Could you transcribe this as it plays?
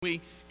We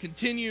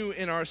continue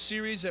in our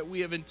series that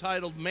we have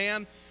entitled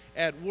Man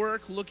at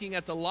Work, looking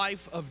at the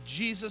life of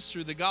Jesus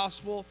through the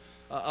Gospel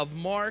of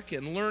Mark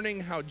and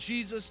learning how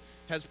Jesus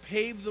has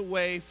paved the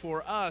way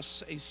for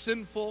us, a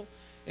sinful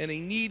and a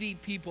needy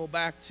people,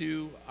 back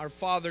to our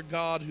Father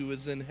God who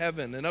is in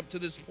heaven. And up to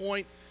this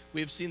point,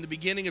 we have seen the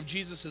beginning of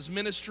Jesus'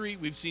 ministry.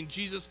 We've seen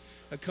Jesus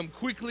come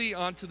quickly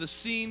onto the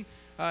scene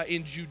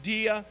in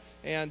Judea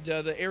and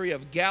the area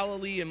of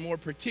Galilee in more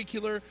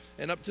particular.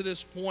 And up to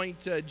this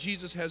point,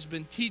 Jesus has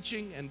been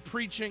teaching and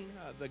preaching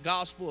the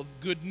gospel of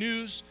good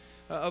news,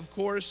 of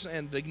course,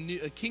 and the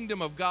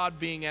kingdom of God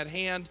being at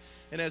hand.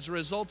 And as a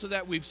result of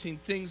that, we've seen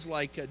things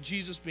like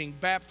Jesus being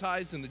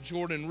baptized in the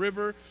Jordan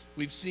River.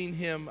 We've seen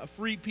him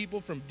free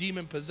people from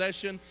demon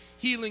possession,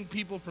 healing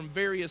people from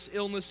various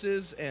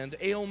illnesses and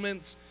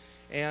ailments,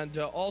 and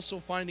also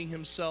finding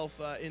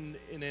himself in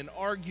an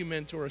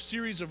argument or a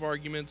series of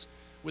arguments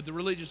with the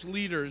religious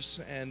leaders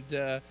and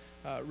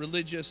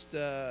religious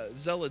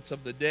zealots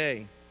of the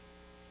day.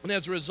 And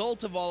as a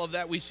result of all of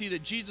that, we see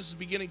that Jesus is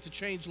beginning to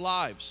change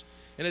lives.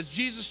 And as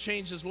Jesus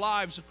changes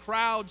lives,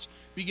 crowds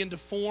begin to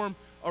form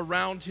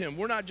around him.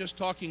 We're not just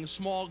talking a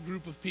small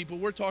group of people.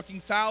 We're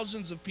talking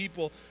thousands of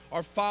people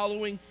are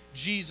following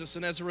Jesus.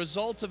 And as a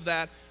result of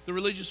that, the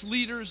religious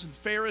leaders and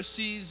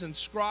Pharisees and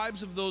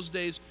scribes of those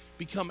days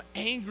become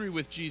angry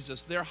with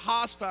Jesus. They're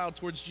hostile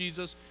towards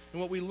Jesus.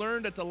 And what we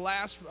learned at the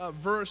last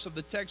verse of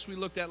the text we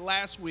looked at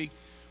last week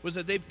was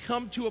that they've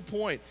come to a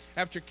point,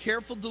 after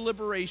careful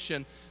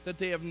deliberation, that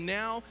they have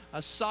now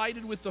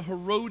sided with the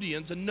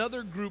Herodians,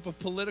 another group of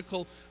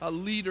political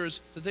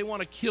leaders, that they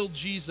want to kill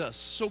Jesus.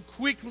 So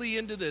quickly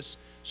into this,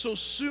 so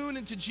soon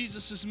into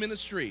Jesus'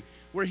 ministry,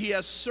 where he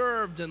has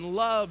served and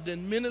loved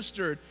and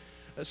ministered,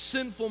 a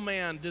sinful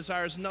man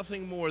desires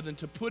nothing more than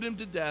to put him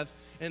to death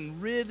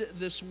and rid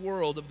this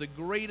world of the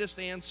greatest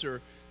answer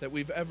that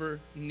we've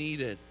ever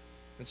needed.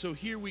 And so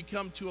here we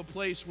come to a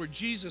place where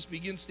Jesus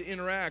begins to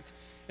interact.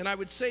 And I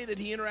would say that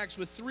he interacts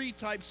with three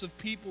types of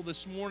people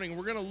this morning.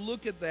 We're going to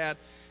look at that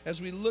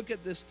as we look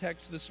at this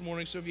text this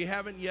morning. So if you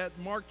haven't yet,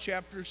 Mark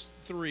chapter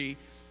 3,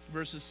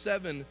 verses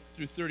 7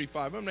 through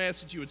 35. I'm going to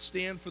ask that you would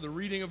stand for the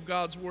reading of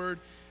God's word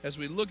as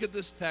we look at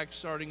this text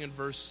starting in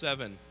verse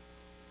 7.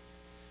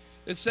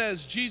 It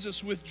says,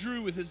 Jesus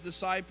withdrew with his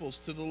disciples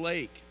to the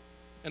lake,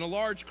 and a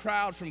large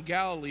crowd from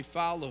Galilee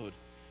followed.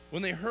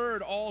 When they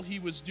heard all he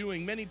was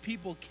doing, many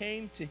people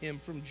came to him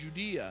from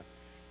Judea,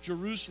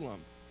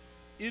 Jerusalem,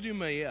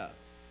 Idumea,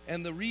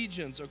 and the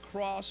regions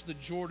across the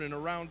Jordan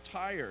around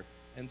Tyre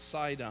and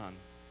Sidon.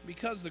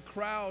 Because of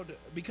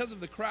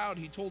the crowd,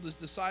 he told his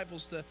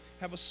disciples to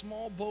have a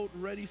small boat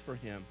ready for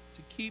him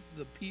to keep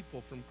the people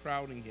from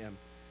crowding him.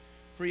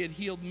 For he had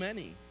healed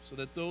many, so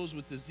that those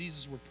with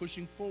diseases were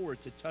pushing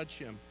forward to touch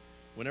him.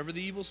 Whenever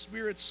the evil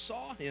spirits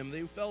saw him,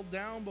 they fell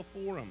down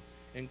before him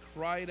and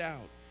cried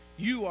out,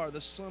 "You are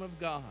the Son of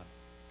God."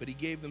 But he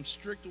gave them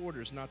strict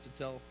orders not to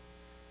tell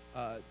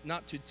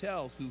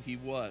who he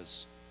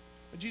was.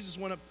 And Jesus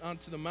went up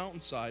onto the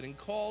mountainside and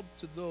called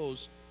to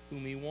those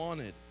whom he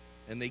wanted,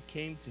 and they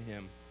came to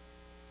him.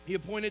 He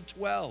appointed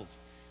 12,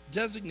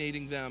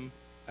 designating them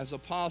as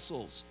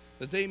apostles,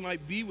 that they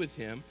might be with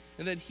him,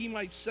 and that he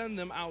might send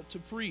them out to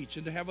preach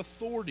and to have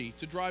authority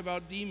to drive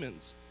out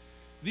demons.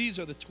 These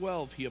are the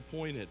 12 he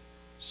appointed: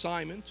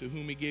 Simon, to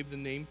whom he gave the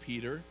name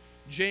Peter,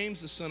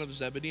 James, the son of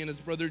Zebedee, and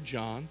his brother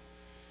John.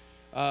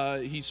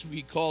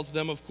 He calls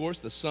them, of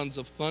course, the sons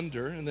of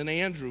thunder. And then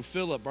Andrew,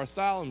 Philip,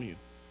 Bartholomew,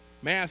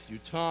 Matthew,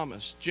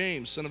 Thomas,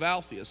 James, son of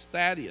Alphaeus,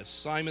 Thaddeus,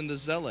 Simon the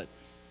Zealot,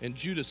 and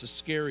Judas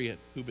Iscariot,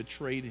 who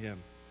betrayed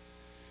him.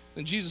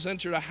 Then Jesus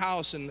entered a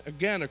house, and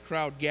again a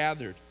crowd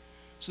gathered,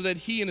 so that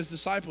he and his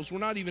disciples were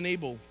not even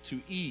able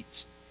to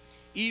eat.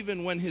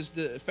 Even when his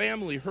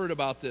family heard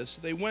about this,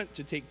 they went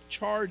to take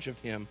charge of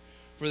him,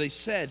 for they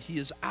said, "He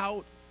is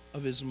out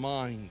of his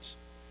mind."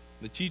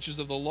 The teachers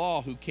of the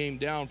law who came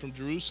down from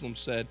Jerusalem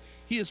said,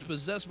 "He is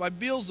possessed by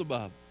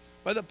Beelzebub.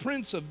 By the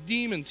prince of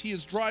demons, he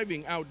is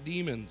driving out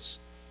demons."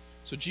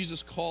 So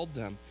Jesus called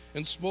them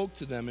and spoke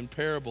to them in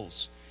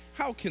parables.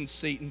 "How can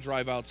Satan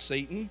drive out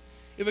Satan?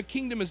 If a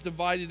kingdom is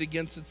divided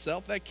against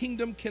itself, that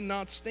kingdom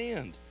cannot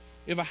stand.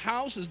 If a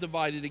house is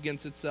divided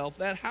against itself,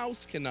 that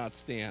house cannot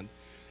stand.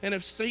 And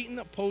if Satan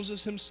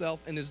opposes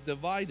himself and is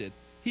divided,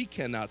 he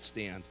cannot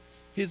stand.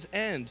 His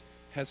end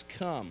has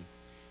come.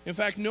 In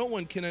fact, no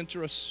one can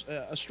enter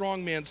a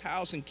strong man's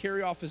house and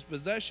carry off his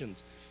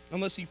possessions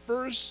unless he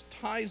first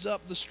ties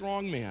up the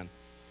strong man.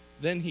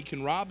 Then he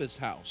can rob his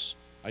house.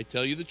 I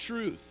tell you the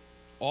truth,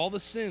 all the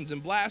sins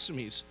and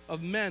blasphemies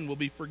of men will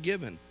be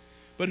forgiven.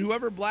 But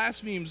whoever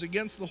blasphemes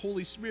against the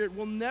Holy Spirit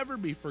will never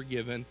be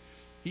forgiven.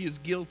 He is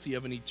guilty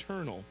of an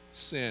eternal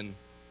sin."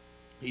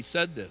 He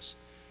said this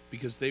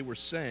because they were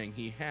saying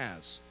he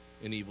has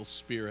an evil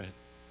spirit.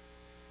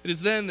 It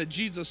is then that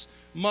Jesus'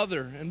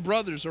 mother and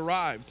brothers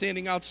arrived.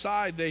 Standing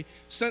outside, they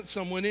sent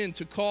someone in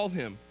to call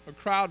him. A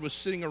crowd was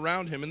sitting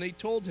around him, and they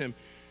told him,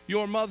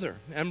 "Your mother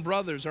and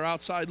brothers are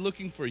outside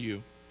looking for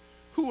you."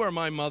 "Who are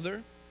my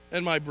mother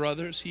and my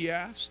brothers?" he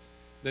asked.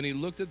 Then he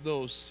looked at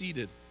those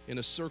seated in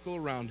a circle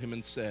around him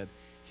and said,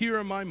 "Here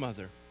are my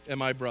mother and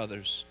my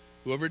brothers.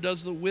 Whoever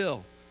does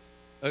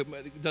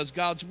does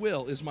God's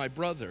will is my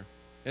brother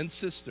and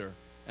sister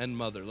and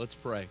mother. Let's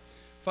pray.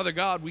 Father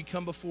God, we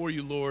come before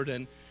you, Lord,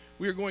 and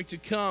we are going to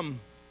come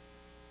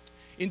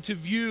into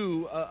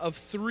view of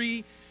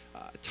three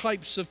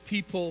types of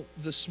people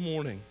this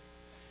morning.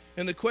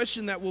 And the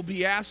question that will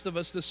be asked of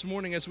us this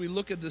morning as we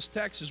look at this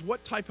text is,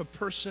 what type of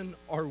person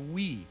are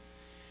we?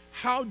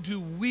 How do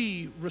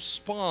we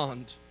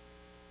respond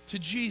to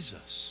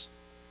Jesus?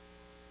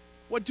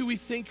 What do we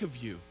think of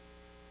you?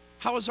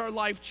 How has our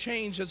life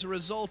changed as a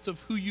result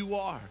of who you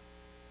are?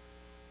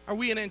 Are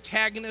we an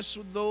antagonist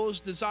with those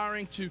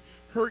desiring to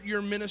hurt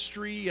your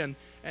ministry and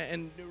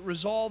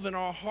resolve in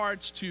our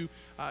hearts to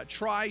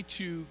try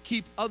to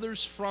keep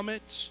others from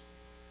it?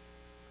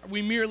 Are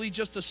we merely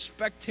just a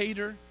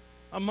spectator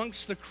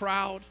amongst the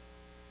crowd,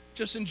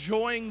 just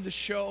enjoying the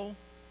show?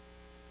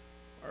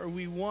 Or are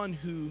we one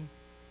who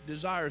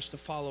desires to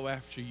follow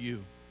after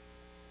you?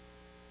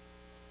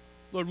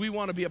 Lord, we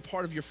want to be a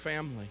part of your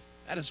family.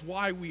 That is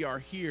why we are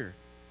here.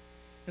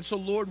 And so,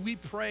 Lord, we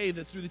pray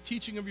that through the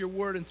teaching of your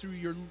word and through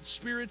your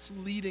Spirit's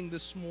leading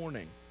this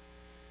morning,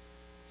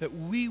 that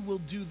we will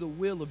do the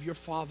will of your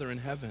Father in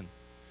heaven,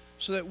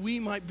 so that we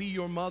might be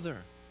your mother,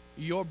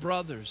 your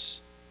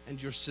brothers,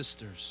 and your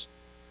sisters.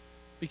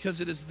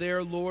 Because it is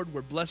there, Lord,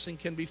 where blessing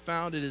can be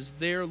found. It is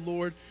there,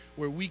 Lord,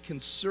 where we can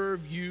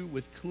serve you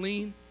with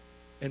clean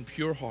and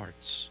pure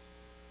hearts.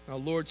 Now,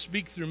 Lord,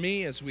 speak through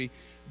me as we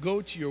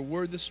go to your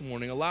word this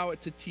morning. Allow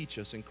it to teach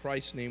us. In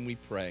Christ's name we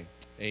pray.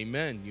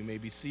 Amen. You may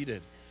be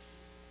seated.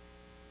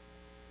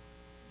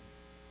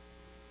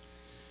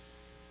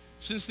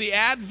 Since the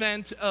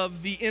advent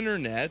of the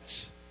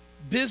internet,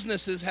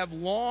 businesses have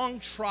long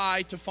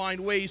tried to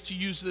find ways to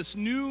use this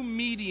new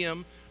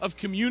medium of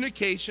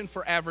communication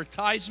for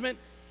advertisement,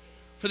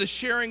 for the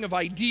sharing of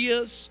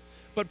ideas,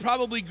 but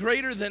probably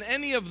greater than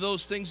any of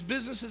those things,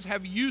 businesses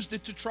have used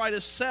it to try to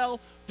sell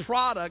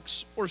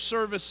products or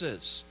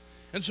services.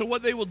 And so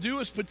what they will do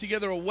is put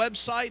together a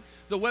website.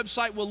 The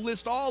website will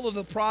list all of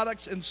the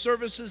products and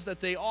services that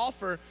they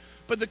offer.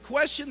 But the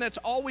question that's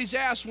always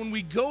asked when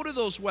we go to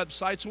those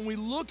websites, when we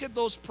look at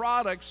those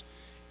products,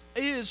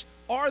 is,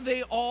 are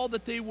they all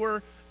that they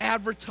were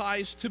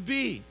advertised to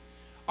be?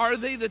 Are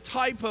they the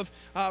type of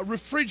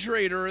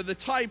refrigerator or the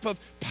type of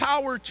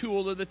power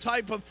tool or the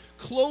type of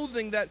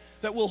clothing that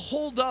will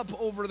hold up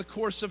over the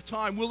course of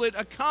time? Will it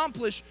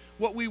accomplish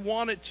what we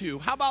want it to?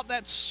 How about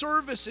that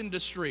service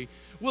industry?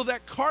 Will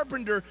that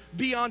carpenter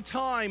be on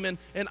time and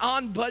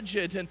on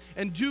budget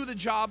and do the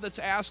job that's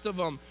asked of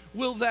them?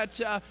 Will that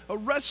a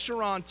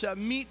restaurant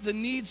meet the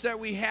needs that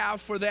we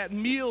have for that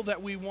meal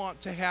that we want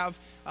to have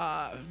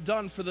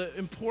done for the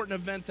important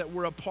event that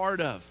we're a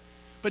part of?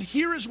 But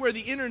here is where the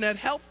internet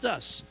helped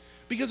us,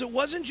 because it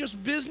wasn't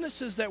just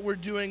businesses that were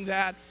doing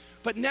that,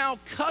 but now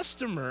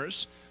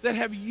customers that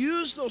have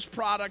used those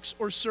products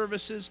or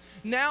services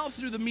now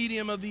through the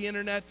medium of the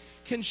internet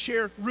can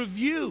share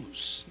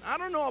reviews. I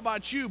don't know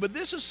about you, but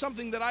this is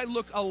something that I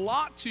look a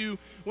lot to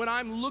when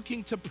I'm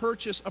looking to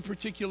purchase a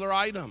particular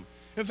item.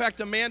 In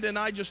fact, Amanda and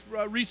I just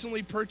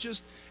recently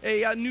purchased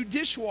a new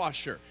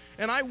dishwasher.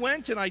 And I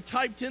went and I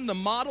typed in the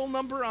model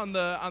number on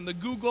the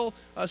Google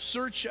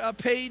search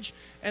page,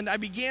 and I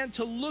began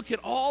to look at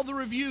all the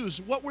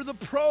reviews. What were the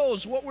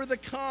pros? What were the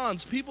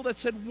cons? People that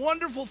said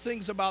wonderful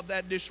things about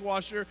that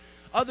dishwasher,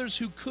 others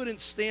who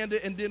couldn't stand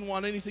it and didn't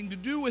want anything to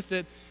do with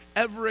it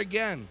ever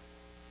again.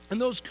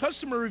 And those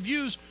customer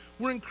reviews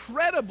were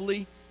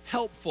incredibly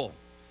helpful.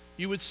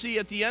 You would see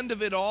at the end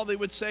of it all, they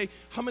would say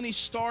how many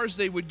stars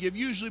they would give,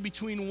 usually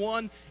between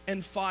 1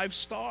 and 5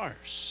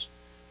 stars.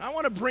 I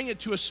want to bring it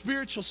to a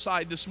spiritual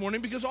side this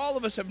morning, because all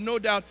of us have no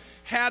doubt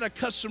had a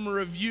customer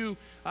review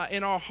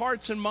in our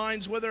hearts and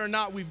minds, whether or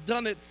not we've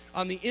done it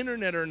on the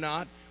internet or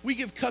not. We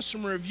give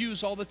customer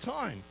reviews all the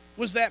time.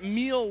 Was that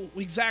meal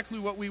exactly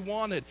what we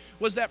wanted?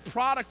 Was that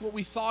product what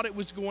we thought it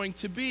was going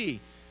to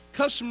be?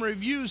 Customer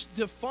reviews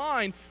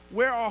define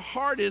where our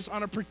heart is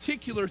on a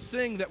particular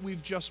thing that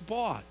we've just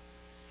bought.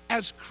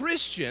 As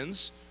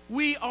Christians,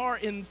 we are,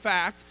 in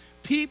fact,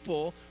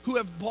 people who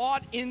have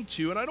bought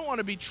into, and I don't want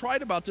to be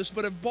trite about this,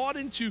 but have bought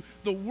into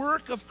the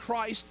work of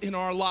Christ in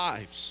our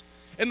lives.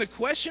 And the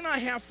question I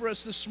have for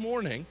us this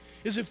morning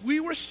is, if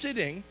we were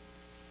sitting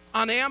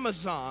on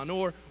Amazon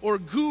or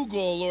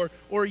Google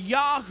or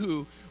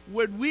Yahoo,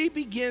 would we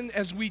begin,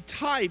 as we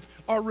type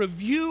our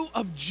review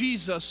of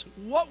Jesus,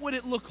 what would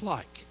it look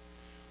like?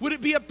 Would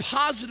it be a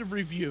positive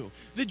review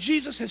that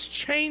Jesus has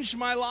changed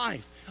my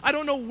life? I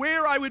don't know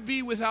where I would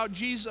be without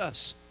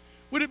Jesus.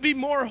 Would it be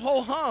more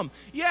ho-hum?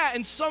 Yeah,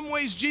 in some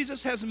ways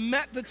Jesus has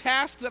met the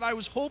task that I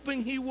was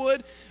hoping he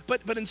would,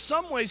 but in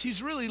some ways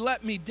he's really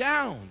let me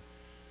down.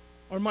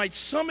 Or might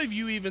some of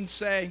you even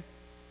say,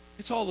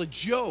 it's all a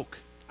joke.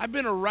 I've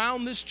been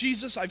around this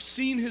Jesus, I've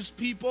seen his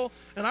people,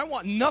 and I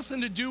want nothing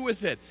to do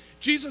with it.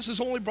 Jesus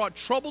has only brought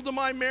trouble to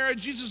my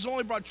marriage. Jesus has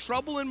only brought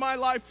trouble in my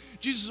life.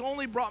 Jesus has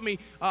only brought me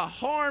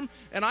harm,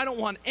 and I don't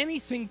want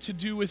anything to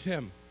do with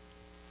him.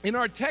 In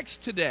our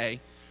text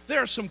today,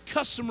 there are some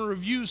customer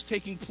reviews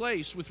taking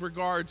place with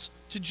regards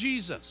to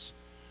Jesus.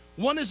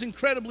 One is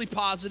incredibly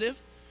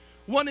positive.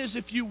 One is,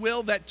 if you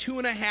will, that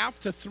 2.5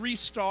 to 3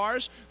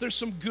 stars. There's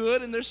some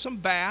good and there's some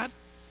bad.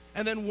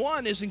 And then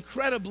one is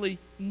incredibly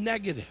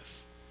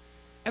negative.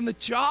 And the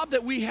job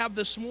that we have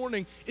this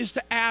morning is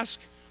to ask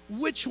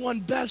which one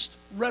best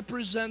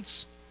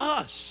represents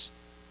us.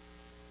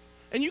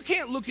 And you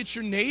can't look at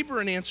your neighbor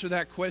and answer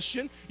that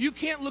question. You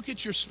can't look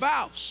at your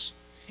spouse.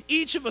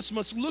 Each of us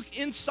must look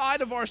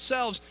inside of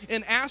ourselves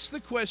and ask the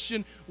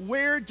question,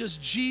 where does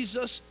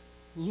Jesus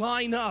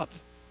line up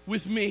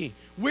with me?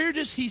 Where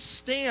does he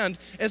stand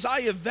as I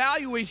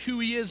evaluate who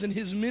he is and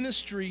his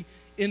ministry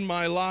in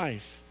my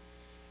life?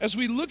 As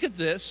we look at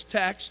this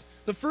text,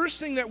 the first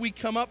thing that we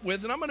come up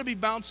with, and I'm going to be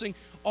bouncing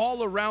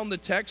all around the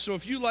text, so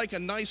if you like a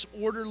nice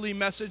orderly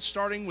message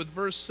starting with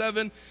verse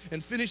 7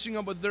 and finishing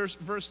up with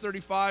verse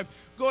 35,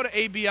 go to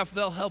ABF,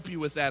 they'll help you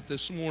with that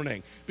this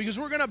morning. Because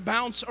we're going to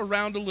bounce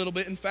around a little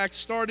bit, in fact,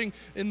 starting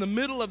in the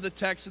middle of the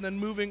text and then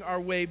moving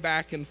our way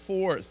back and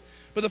forth.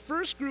 But the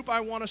first group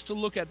I want us to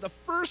look at, the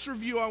first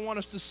review I want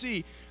us to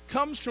see,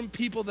 comes from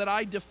people that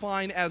I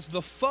define as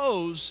the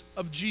foes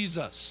of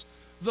Jesus.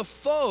 The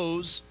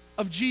foes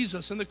of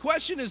Jesus. And the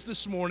question is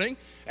this morning,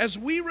 as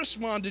we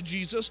respond to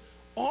Jesus,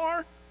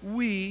 are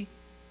we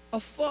a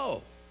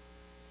foe?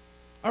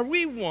 Are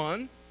we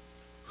one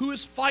who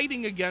is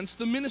fighting against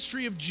the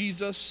ministry of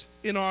Jesus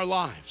in our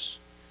lives?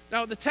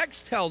 Now, the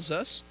text tells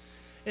us,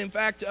 in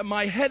fact,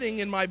 my heading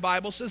in my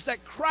Bible says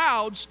that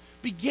crowds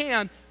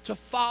began to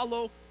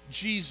follow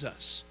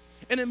Jesus.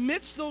 And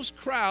amidst those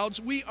crowds,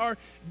 we are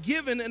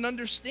given an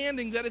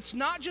understanding that it's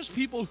not just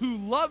people who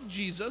love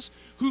Jesus,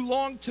 who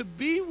long to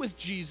be with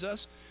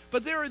Jesus,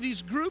 but there are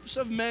these groups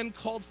of men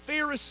called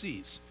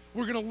Pharisees.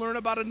 We're going to learn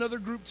about another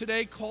group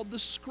today called the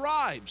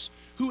scribes,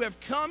 who have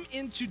come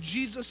into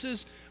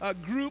Jesus's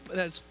group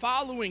that's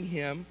following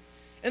him,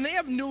 and they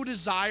have no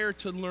desire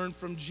to learn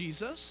from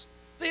Jesus.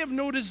 They have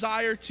no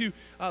desire to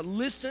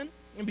listen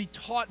and be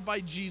taught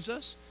by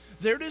Jesus.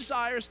 Their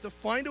desire is to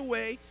find a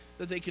way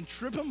that they can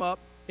trip him up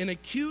and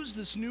accuse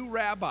this new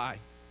rabbi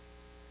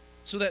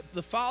so that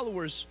the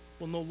followers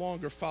will no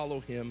longer follow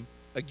him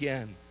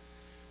again.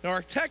 Now,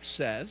 our text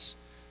says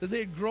that they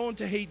had grown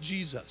to hate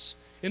Jesus.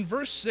 In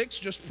verse 6,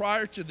 just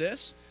prior to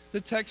this,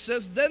 the text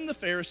says, "Then the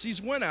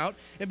Pharisees went out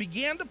and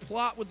began to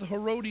plot with the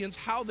Herodians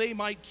how they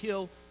might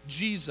kill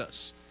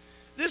Jesus."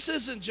 This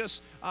isn't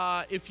just,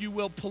 if you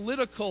will,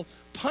 political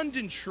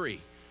punditry,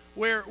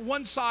 where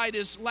one side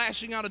is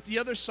lashing out at the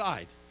other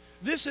side.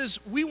 This is,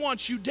 we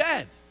want you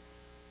dead.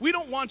 We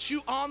don't want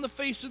you on the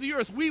face of the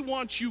earth. We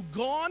want you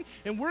gone,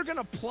 and we're going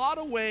to plot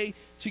a way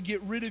to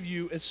get rid of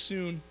you as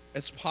soon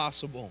as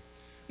possible.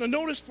 Now,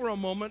 notice for a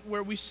moment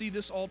where we see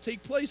this all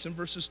take place in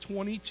verses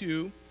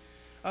 22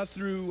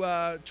 through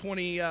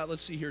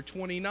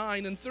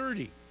 29 and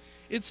 30.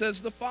 It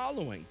says the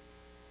following,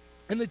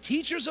 "And the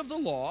teachers of the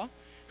law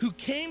who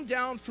came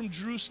down from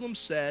Jerusalem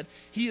said,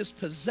 'He is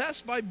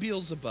possessed by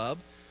Beelzebub,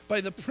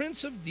 by the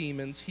prince of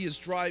demons, he is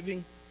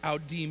driving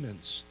out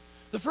demons.'"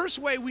 The first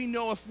way we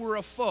know if we're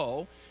a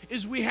foe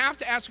is we have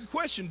to ask a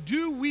question.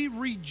 Do we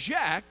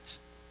reject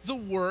the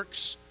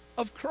works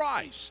of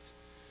Christ?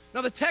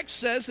 Now, the text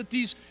says that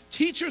these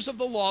teachers of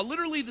the law,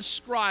 literally the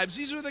scribes,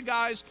 these are the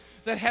guys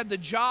that had the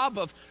job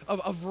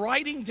of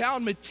writing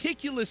down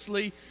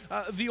meticulously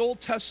the Old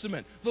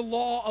Testament, the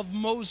law of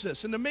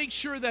Moses, and to make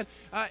sure that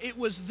it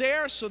was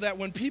there so that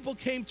when people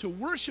came to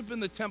worship in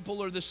the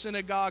temple or the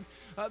synagogue,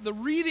 the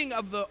reading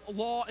of the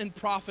law and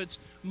prophets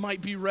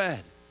might be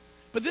read.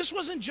 But this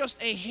wasn't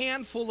just a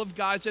handful of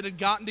guys that had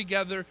gotten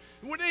together.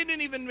 They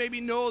didn't even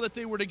maybe know that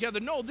they were together.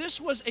 No,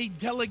 this was a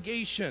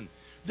delegation.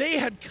 They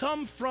had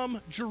come from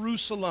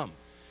Jerusalem.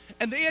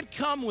 And they had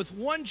come with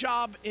one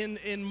job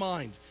in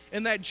mind.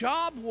 And that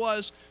job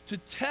was to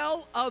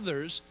tell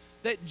others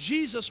that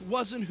Jesus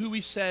wasn't who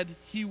he said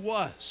he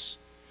was.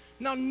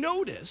 Now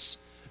notice,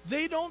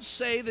 they don't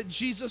say that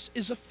Jesus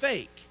is a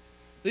fake.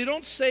 They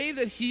don't say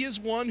that he is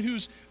one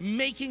who's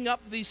making up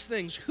these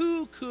things.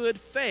 Who could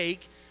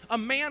fake a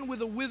man with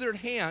a withered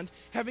hand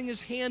having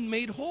his hand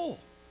made whole?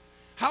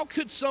 How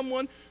could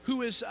someone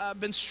who has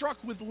been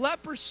struck with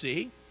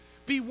leprosy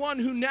be one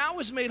who now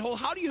is made whole?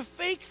 How do you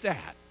fake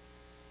that?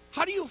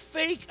 How do you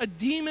fake a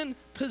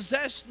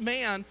demon-possessed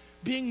man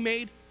being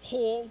made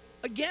whole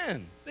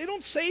again? They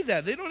don't say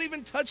that. They don't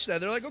even touch that.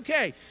 They're like,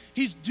 okay,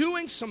 he's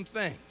doing some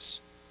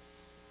things.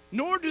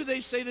 Nor do they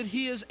say that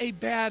he is a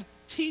bad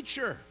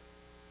teacher.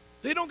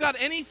 They don't got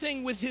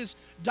anything with his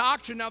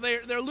doctrine. Now,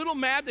 they're a little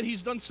mad that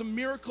he's done some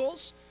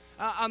miracles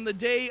on the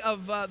day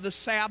of the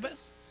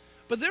Sabbath,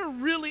 but they're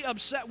really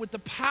upset with the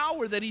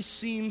power that he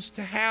seems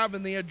to have,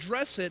 and they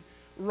address it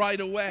right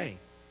away.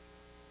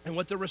 And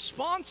what the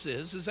response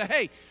is that,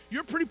 hey,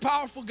 you're a pretty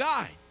powerful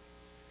guy,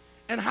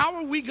 and how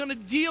are we going to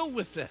deal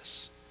with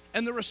this?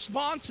 And the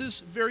response is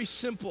very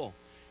simple.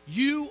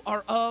 You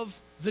are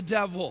of the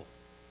devil.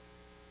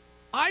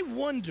 I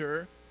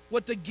wonder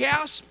what the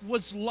gasp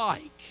was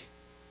like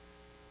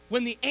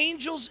when the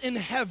angels in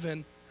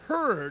heaven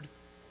heard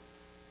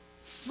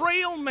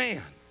frail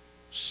man,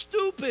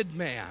 stupid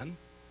man,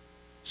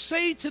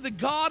 say to the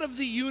God of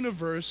the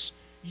universe,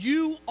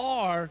 you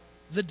are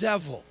the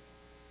devil.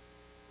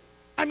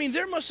 I mean,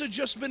 there must have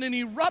just been an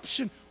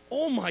eruption.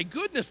 Oh my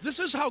goodness, this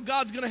is how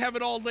God's going to have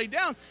it all laid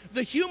down.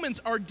 The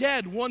humans are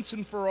dead once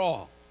and for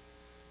all.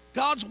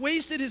 God's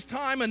wasted his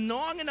time and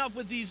long enough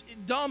with these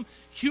dumb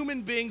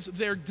human beings,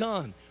 they're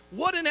done.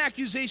 What an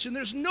accusation.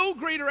 There's no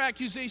greater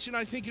accusation,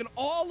 I think, in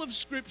all of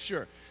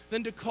Scripture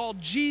than to call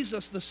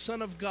Jesus, the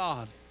Son of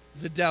God,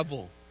 the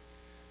devil.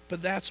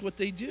 But that's what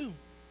they do.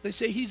 They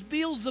say he's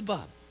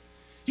Beelzebub.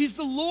 He's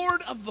the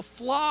Lord of the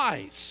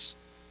flies.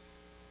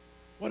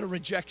 What a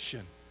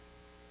rejection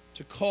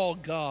to call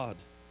God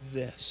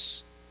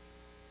this.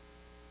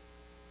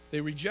 They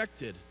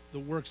rejected the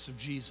works of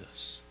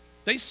Jesus.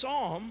 They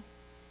saw him.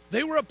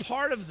 They were a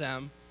part of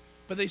them,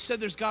 but they said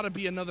there's got to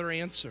be another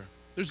answer.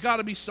 There's got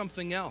to be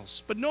something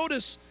else. But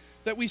notice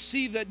that we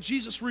see that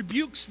Jesus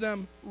rebukes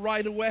them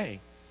right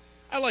away.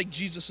 I like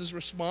Jesus'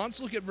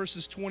 response. Look at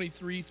verses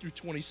 23 through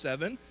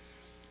 27.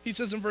 He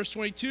says in verse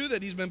 22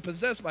 that he's been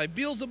possessed by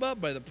Beelzebub,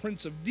 by the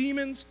prince of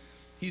demons.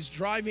 He's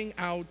driving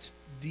out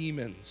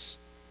demons.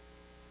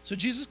 So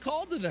Jesus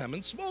called to them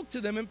and spoke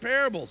to them in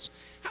parables.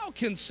 How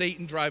can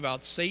Satan drive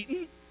out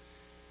Satan?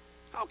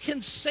 How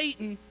can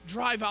Satan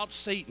drive out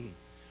Satan?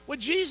 What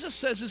Jesus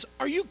says is,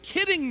 are you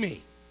kidding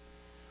me?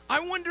 I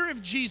wonder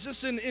if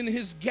Jesus, in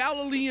his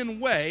Galilean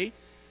way,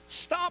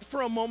 stopped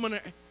for a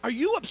moment. Are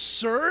you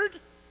absurd?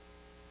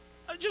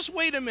 Just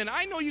wait a minute.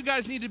 I know you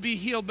guys need to be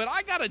healed, but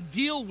I got to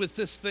deal with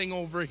this thing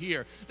over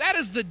here. That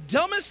is the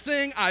dumbest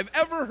thing I've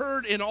ever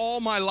heard in all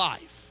my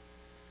life.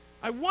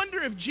 I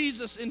wonder if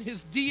Jesus, in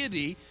his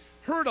deity,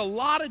 heard a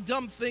lot of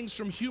dumb things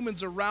from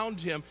humans around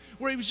him,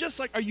 where he was just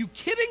like, are you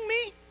kidding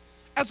me?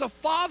 As a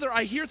father,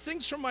 I hear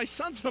things from my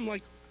sons, and I'm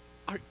like,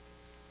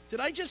 did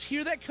I just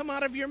hear that come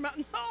out of your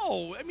mouth?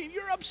 No, I mean,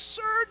 you're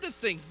absurd to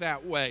think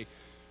that way.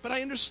 But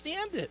I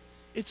understand it.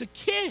 It's a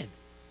kid.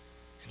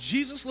 And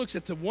Jesus looks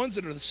at the ones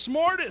that are the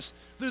smartest.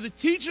 They're the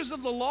teachers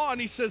of the law,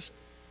 and he says,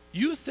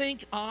 you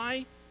think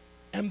I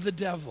am the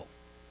devil?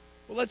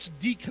 Well, let's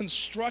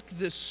deconstruct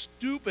this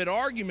stupid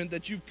argument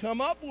that you've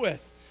come up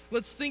with.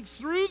 Let's think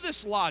through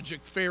this logic,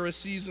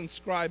 Pharisees and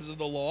scribes of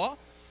the law.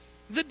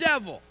 The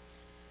devil.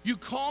 You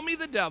call me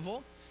the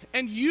devil,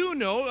 and you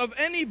know of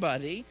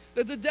anybody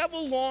that the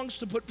devil longs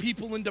to put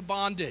people into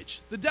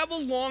bondage. The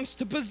devil longs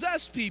to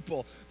possess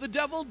people. The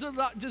devil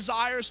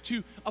desires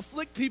to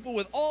afflict people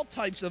with all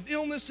types of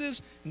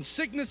illnesses and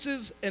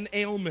sicknesses and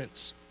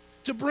ailments,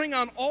 to bring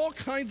on all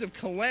kinds of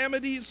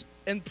calamities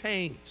and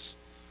pains.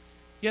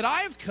 Yet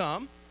I have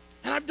come,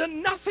 and I've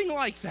done nothing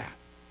like that.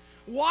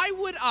 Why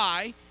would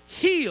I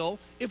heal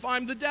if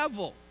I'm the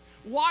devil?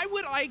 Why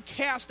would I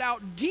cast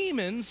out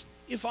demons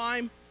if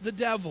I'm the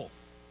devil?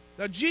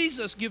 Now,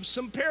 Jesus gives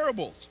some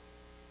parables,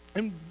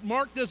 and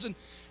Mark doesn't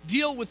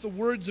deal with the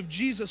words of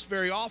Jesus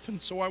very often,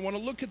 so I want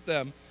to look at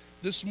them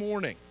this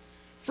morning.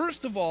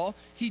 First of all,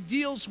 he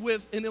deals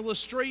with an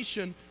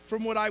illustration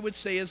from what I would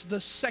say is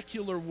the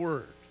secular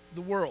world,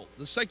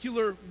 the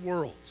secular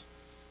world.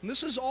 And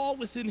this is all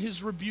within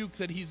his rebuke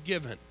that he's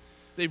given.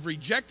 They've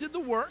rejected the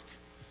work,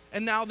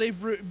 and now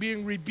they've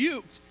being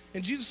rebuked.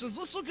 And Jesus says,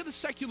 let's look at the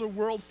secular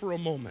world for a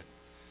moment.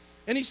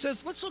 And he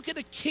says, let's look at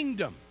a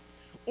kingdom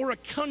or a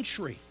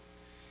country.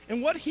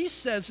 And what he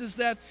says is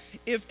that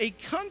if a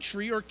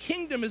country or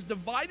kingdom is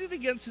divided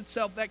against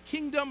itself, that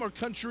kingdom or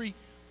country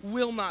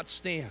will not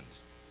stand.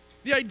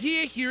 The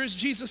idea here is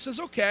Jesus says,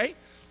 okay,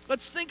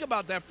 let's think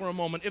about that for a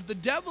moment. If the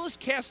devil is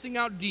casting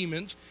out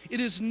demons, it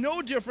is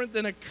no different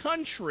than a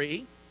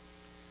country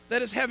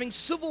that is having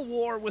civil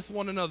war with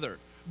one another.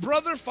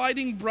 Brother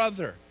fighting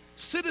brother,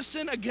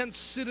 citizen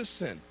against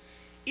citizen.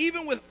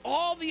 Even with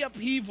all the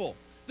upheaval,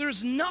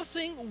 there's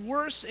nothing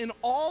worse in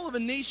all of a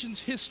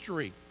nation's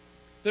history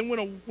than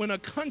when a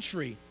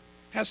country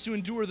has to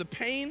endure the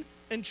pain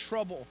and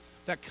trouble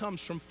that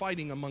comes from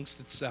fighting amongst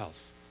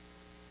itself.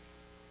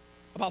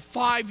 About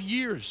 5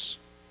 years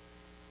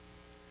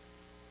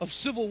of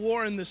civil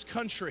war in this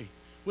country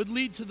would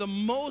lead to the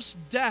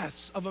most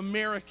deaths of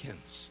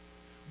Americans.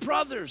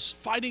 Brothers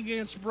fighting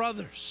against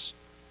brothers,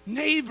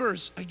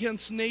 neighbors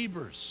against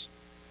neighbors.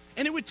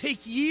 And it would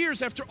take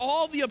years after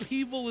all the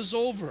upheaval is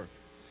over.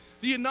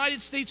 The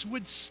United States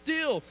would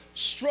still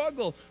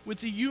struggle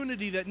with the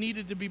unity that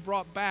needed to be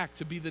brought back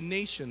to be the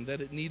nation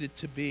that it needed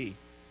to be.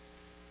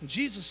 And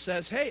Jesus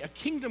says, hey, a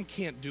kingdom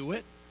can't do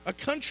it. A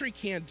country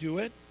can't do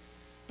it.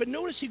 But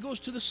notice he goes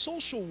to the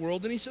social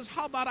world and he says,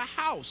 how about a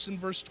house in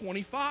verse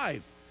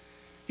 25?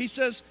 He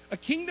says, a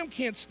kingdom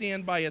can't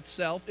stand by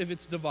itself if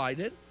it's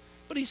divided.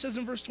 But he says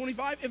in verse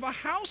 25, if a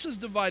house is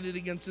divided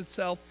against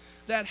itself,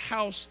 that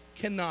house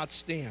cannot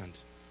stand.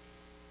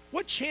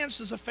 What chance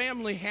does a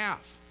family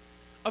have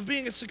of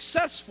being a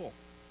successful,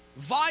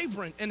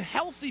 vibrant, and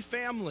healthy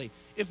family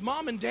if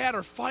mom and dad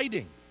are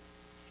fighting?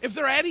 If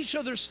they're at each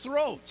other's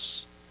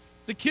throats,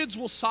 the kids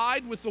will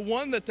side with the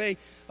one that they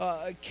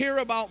care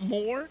about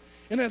more.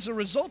 And as a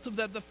result of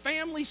that, the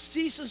family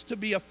ceases to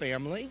be a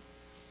family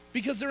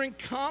because they're in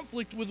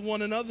conflict with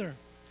one another.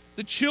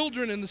 The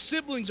children and the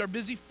siblings are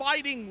busy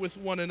fighting with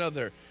one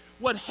another.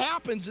 What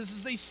happens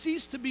is they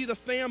cease to be the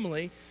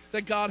family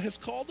that God has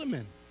called them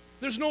in.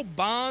 There's no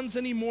bonds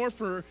anymore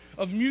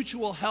of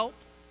mutual help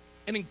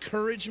and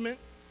encouragement,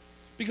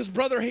 because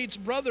brother hates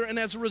brother, and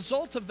as a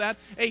result of that,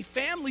 a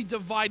family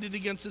divided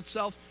against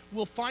itself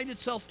will find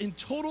itself in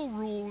total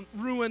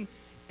ruin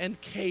and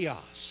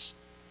chaos.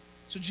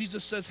 So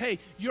Jesus says, hey,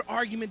 your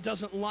argument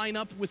doesn't line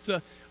up with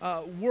the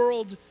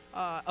world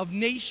of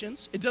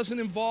nations. It doesn't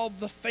involve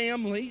the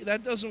family.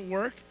 That doesn't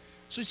work.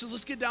 So he says,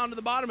 let's get down to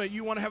the bottom of it.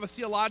 You want to have a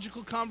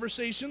theological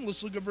conversation?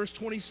 Let's look at verse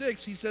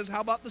 26. He says,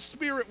 how about the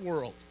spirit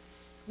world?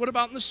 What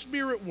about in the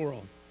spirit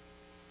world?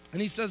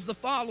 And he says the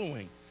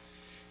following.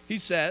 He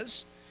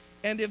says,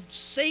 and if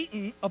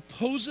Satan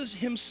opposes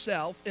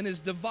himself and is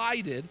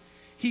divided,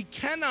 he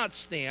cannot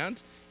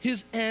stand.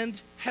 His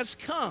end has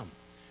come.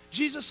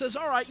 Jesus says,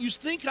 all right, you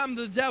think I'm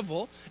the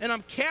devil and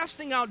I'm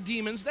casting out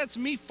demons. That's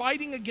me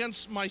fighting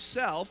against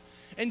myself.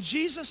 And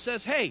Jesus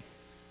says, hey,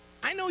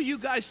 I know you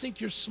guys think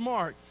you're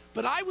smart,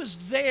 but I was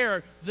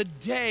there the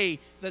day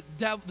that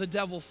the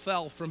devil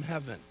fell from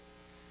heaven.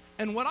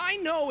 And what I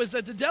know is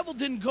that the devil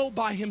didn't go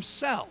by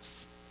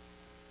himself,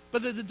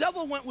 but that the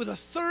devil went with a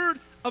third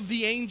of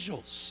the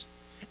angels.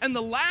 And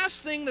the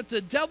last thing that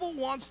the devil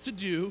wants to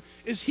do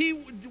is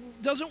he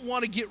doesn't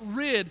want to get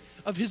rid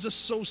of his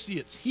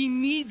associates. He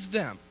needs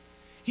them.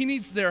 He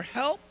needs their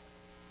help.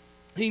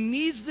 He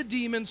needs the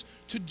demons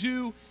to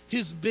do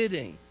his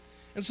bidding.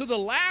 And so the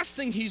last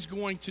thing he's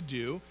going to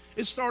do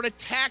is start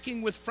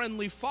attacking with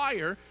friendly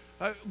fire,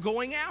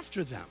 going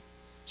after them.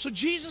 So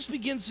Jesus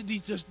begins to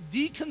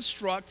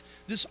deconstruct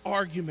this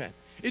argument.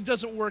 It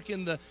doesn't work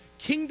in the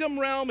kingdom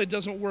realm. It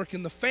doesn't work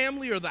in the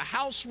family or the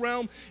house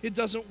realm. It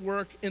doesn't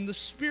work in the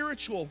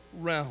spiritual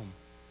realm.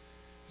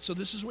 So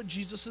this is what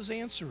Jesus'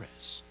 answer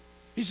is.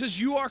 He says,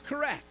 you are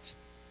correct.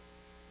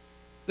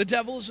 The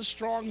devil is a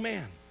strong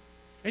man.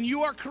 And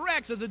you are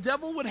correct that the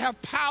devil would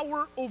have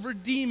power over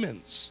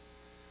demons.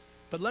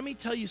 But let me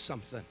tell you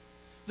something.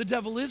 The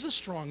devil is a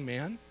strong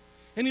man,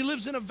 and he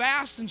lives in a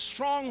vast and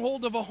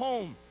stronghold of a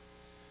home.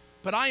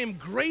 But I am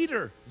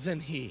greater than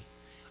he.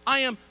 I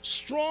am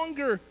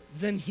stronger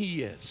than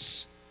he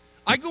is.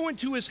 I go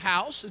into his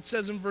house, it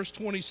says in verse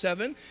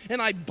 27,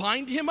 and I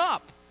bind him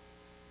up.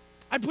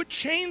 I put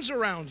chains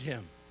around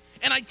him,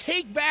 and I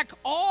take back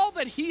all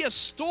that he has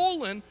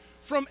stolen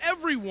from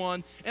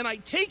everyone, and I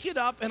take it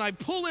up, and I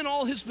pull in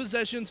all his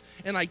possessions,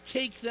 and I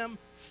take them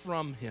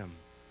from him.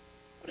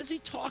 What is he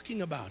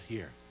talking about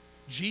here?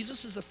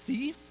 Jesus is a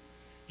thief?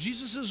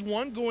 Jesus is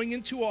one going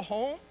into a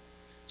home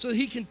so that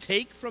he can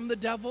take from the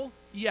devil?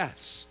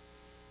 Yes.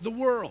 The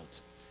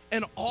world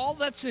and all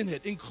that's in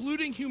it,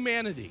 including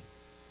humanity,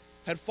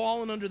 had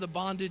fallen under the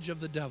bondage of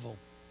the devil.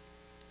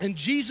 And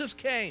Jesus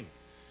came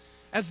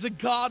as the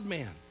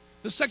God-man,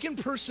 the second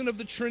person of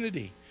the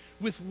Trinity,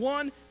 with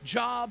one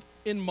job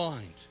in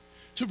mind: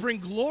 to bring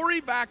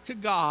glory back to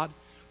God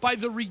by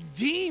the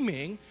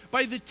redeeming,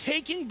 by the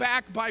taking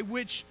back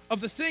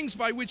of the things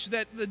by which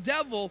that the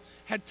devil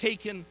had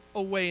taken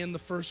away in the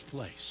first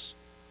place.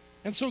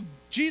 And so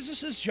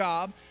Jesus'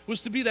 job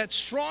was to be that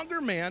stronger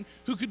man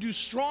who could do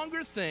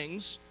stronger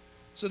things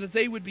so that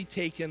they would be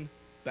taken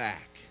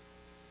back.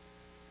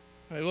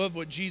 I love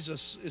what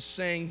Jesus is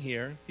saying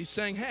here. He's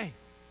saying, hey,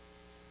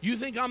 you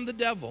think I'm the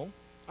devil?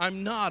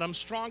 I'm not. I'm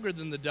stronger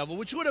than the devil,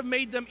 which would have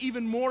made them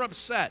even more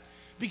upset,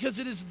 because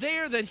it is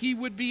there that he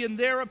would be, in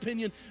their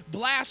opinion,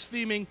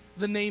 blaspheming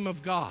the name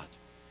of God.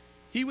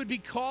 He would be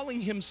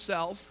calling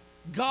himself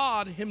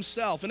God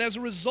himself. And as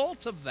a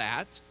result of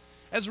that,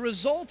 as a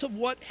result of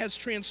what has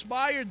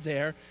transpired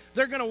there,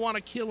 they're going to want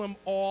to kill him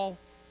all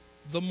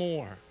the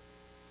more.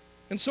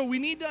 And so we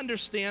need to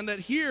understand that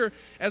here,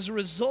 as a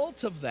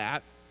result of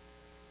that,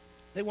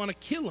 they want to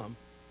kill him.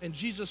 And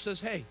Jesus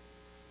says, hey,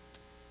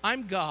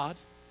 I'm God,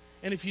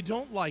 and if you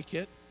don't like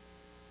it,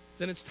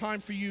 then it's time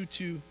for you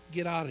to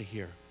get out of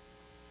here.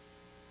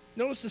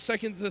 Notice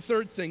the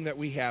third thing that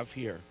we have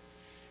here.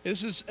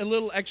 This is a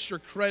little extra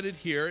credit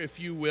here, if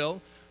you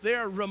will. They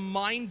are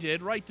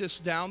reminded, write this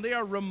down, they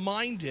are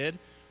reminded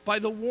by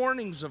the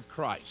warnings of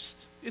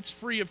Christ. It's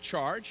free of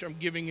charge. I'm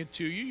giving it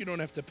to you. You don't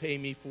have to pay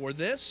me for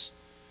this.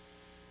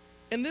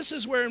 And this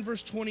is where in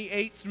verse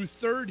 28 through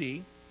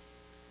 30,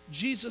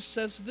 Jesus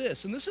says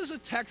this. And this is a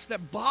text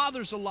that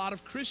bothers a lot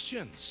of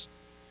Christians.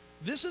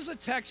 This is a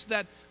text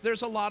that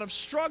there's a lot of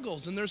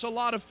struggles and there's a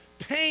lot of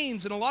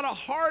pains and a lot of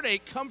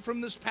heartache come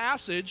from this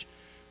passage,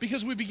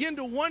 because we begin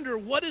to wonder,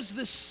 what is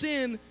this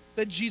sin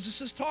that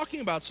Jesus is talking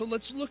about? So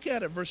let's look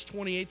at it, verse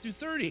 28 through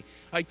 30.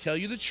 I tell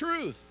you the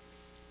truth.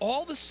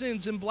 All the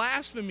sins and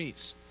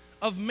blasphemies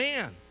of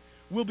man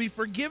will be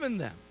forgiven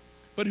them.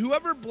 But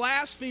whoever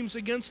blasphemes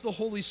against the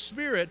Holy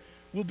Spirit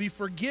will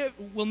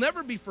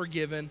never be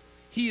forgiven.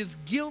 He is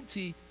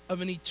guilty of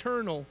an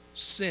eternal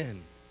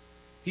sin.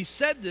 He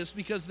said this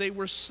because they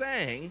were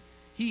saying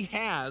he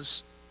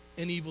has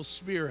an evil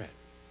spirit.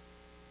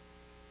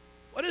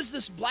 What is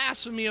this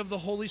blasphemy of the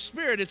Holy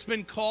Spirit? It's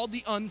been called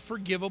the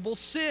unforgivable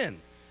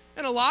sin.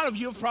 And a lot of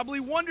you have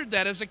probably wondered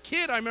that. As a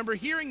kid, I remember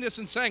hearing this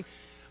and saying,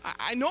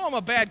 I know I'm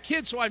a bad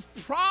kid, so I've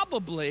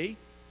probably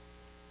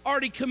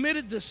already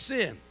committed this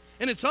sin.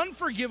 And it's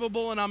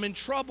unforgivable and I'm in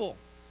trouble.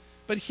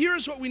 But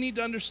here's what we need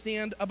to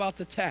understand about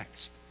the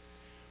text.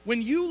 When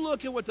you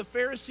look at what the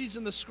Pharisees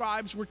and the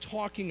scribes were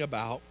talking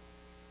about,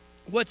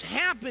 what's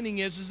happening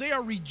is they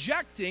are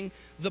rejecting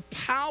the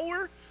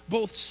power,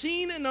 both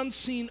seen and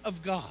unseen,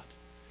 of God.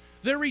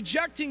 They're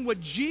rejecting what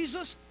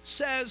Jesus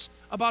says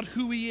about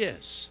who he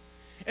is.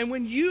 And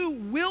when you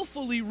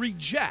willfully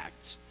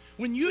reject,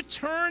 when you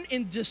turn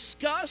in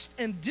disgust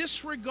and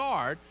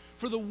disregard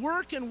for the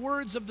work and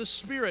words of the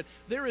Spirit,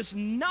 there is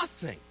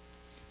nothing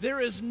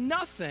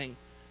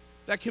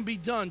that can be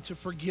done to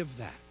forgive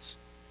that.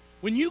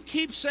 When you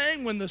keep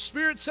saying, when the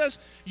Spirit says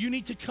you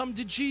need to come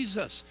to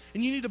Jesus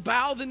and you need to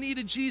bow the knee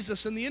to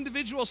Jesus, and the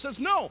individual says,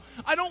 no,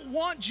 I don't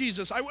want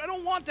Jesus. I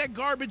don't want that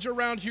garbage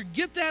around here.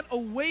 Get that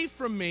away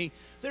from me.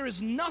 There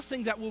is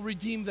nothing that will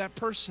redeem that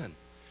person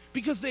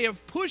because they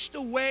have pushed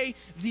away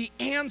the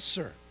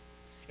answer.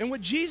 And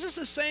what Jesus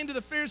is saying to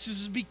the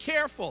Pharisees is, be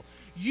careful.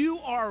 You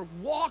are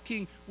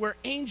walking where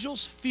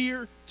angels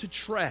fear to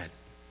tread.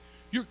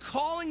 You're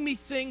calling me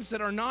things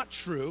that are not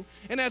true,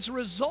 and as a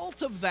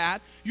result of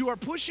that, you are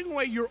pushing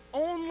away your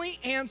only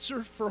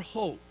answer for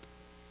hope.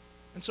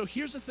 And so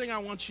here's the thing I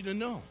want you to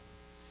know.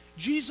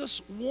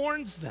 Jesus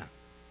warns them.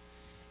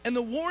 And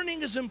the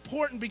warning is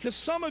important because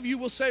some of you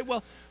will say,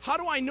 well, how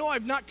do I know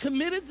I've not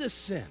committed this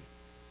sin?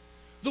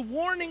 The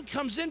warning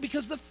comes in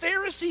because the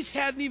Pharisees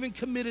hadn't even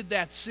committed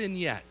that sin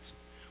yet.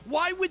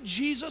 Why would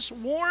Jesus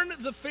warn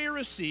the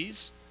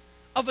Pharisees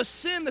of a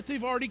sin that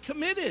they've already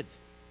committed?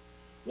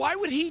 Why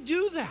would he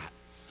do that?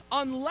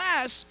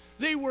 Unless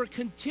they were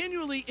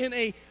continually in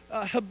a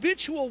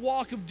habitual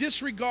walk of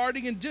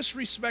disregarding and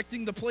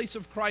disrespecting the place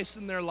of Christ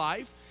in their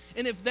life.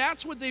 And if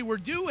that's what they were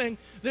doing,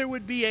 there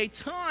would be a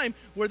time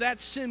where that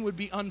sin would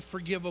be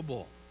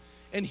unforgivable.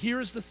 And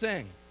here's the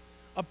thing.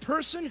 A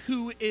person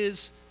who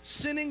is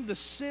sinning the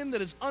sin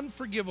that is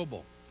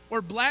unforgivable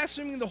or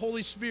blaspheming the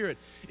Holy Spirit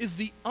is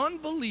the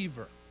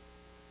unbeliever.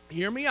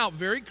 Hear me out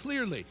very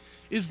clearly.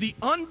 Is the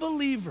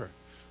unbeliever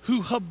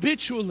who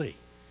habitually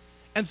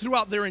and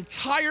throughout their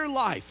entire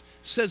life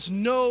says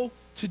no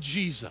to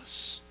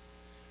Jesus.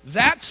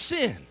 That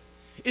sin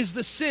is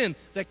the sin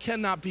that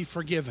cannot be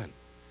forgiven.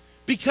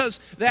 Because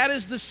that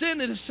is the sin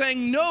that is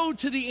saying no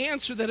to the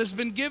answer that has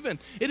been given.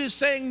 It is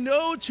saying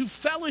no to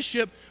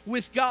fellowship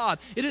with God.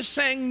 It is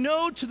saying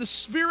no to the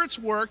Spirit's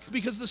work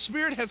because the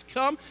Spirit has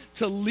come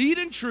to lead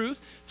in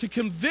truth, to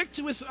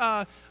convict with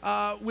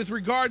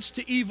regards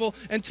to evil,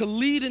 and to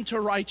lead into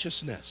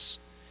righteousness.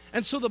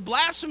 And so the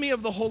blasphemy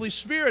of the Holy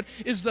Spirit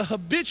is the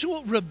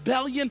habitual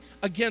rebellion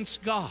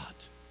against God.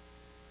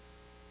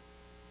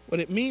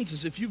 What it means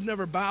is if you've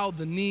never bowed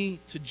the knee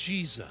to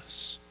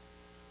Jesus,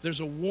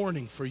 there's a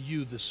warning for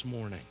you this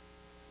morning.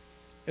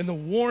 And the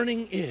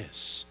warning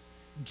is,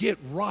 get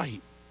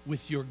right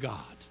with your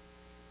God.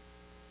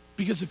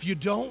 Because if you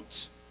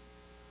don't,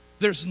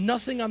 there's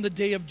nothing on the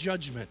day of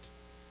judgment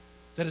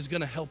that is going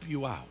to help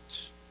you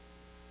out.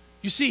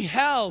 You see,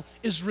 hell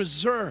is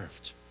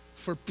reserved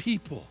for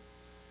people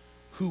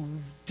who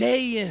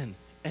day in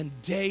and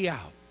day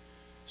out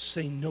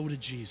say no to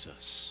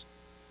Jesus.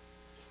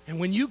 And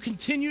when you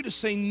continue to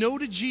say no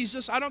to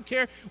Jesus, I don't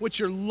care what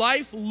your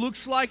life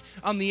looks like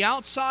on the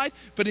outside,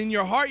 but in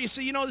your heart you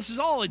say, you know, this is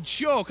all a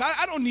joke.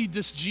 I don't need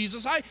this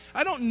Jesus.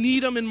 I don't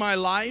need him in my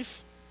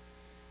life.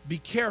 Be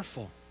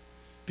careful,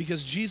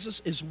 because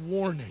Jesus is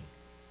warning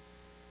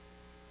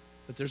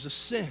that there's a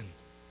sin,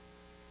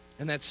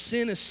 and that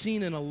sin is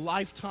seen in a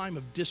lifetime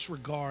of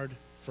disregard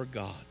for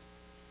God.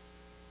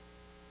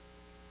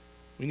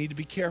 We need to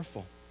be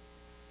careful.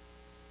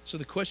 So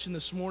the question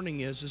this morning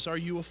is are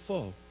you a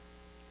foe?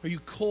 Are you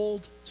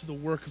cold to the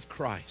work of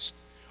Christ?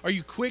 Are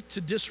you quick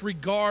to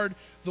disregard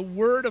the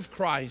word of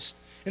Christ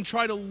and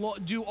try to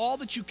do all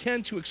that you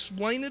can to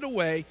explain it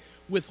away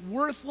with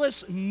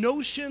worthless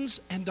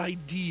notions and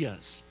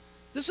ideas?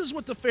 This is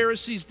what the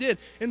Pharisees did,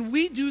 and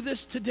we do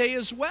this today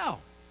as well.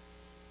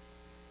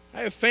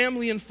 I have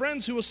family and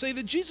friends who will say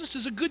that Jesus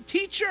is a good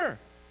teacher.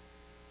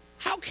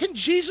 How can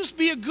Jesus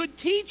be a good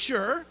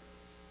teacher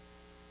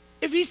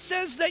if he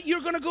says that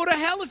you're going to go to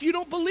hell if you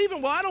don't believe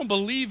him? Well, I don't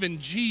believe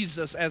in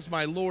Jesus as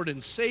my Lord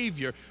and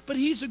Savior, but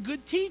he's a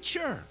good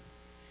teacher.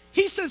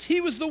 He says he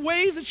was the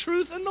way, the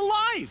truth, and the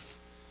life.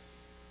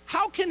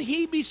 How can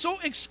he be so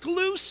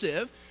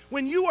exclusive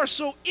when you are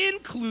so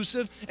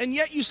inclusive, and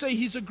yet you say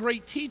he's a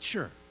great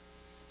teacher?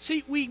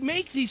 See, we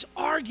make these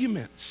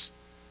arguments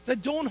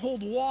that don't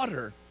hold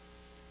water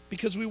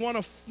because we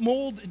want to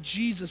mold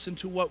Jesus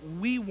into what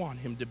we want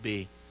him to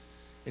be.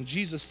 And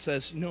Jesus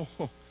says, no,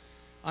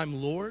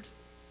 I'm Lord,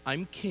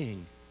 I'm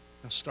King,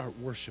 now start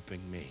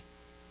worshiping me.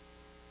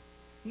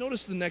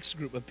 Notice the next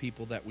group of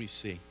people that we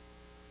see.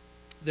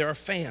 There are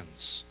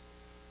fans.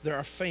 There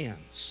are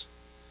fans.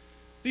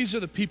 These are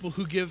the people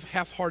who give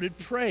half-hearted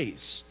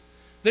praise.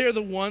 They are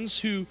the ones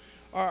who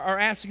are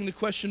asking the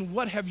question,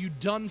 what have you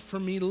done for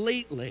me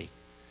lately?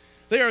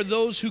 They are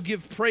those who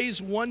give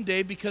praise one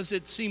day because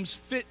it seems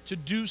fit to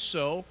do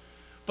so,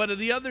 but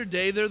the other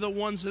day they're the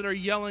ones that are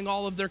yelling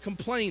all of their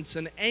complaints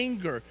and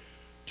anger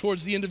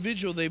towards the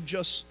individual they've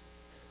just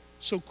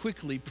so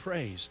quickly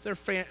praised. They're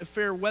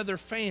fair weather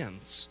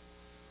fans.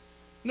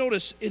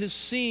 Notice it is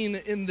seen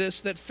in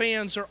this that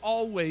fans are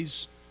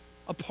always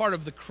a part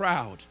of the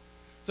crowd.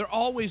 They're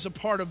always a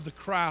part of the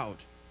crowd.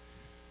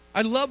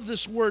 I love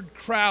this word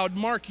crowd.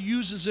 Mark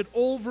uses it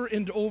over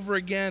and over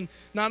again,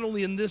 not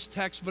only in this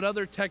text, but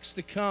other texts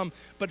to come.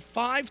 But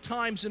 5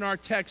 times in our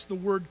text, the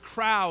word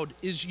crowd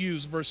is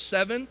used. Verse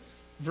 7,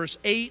 verse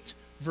 8,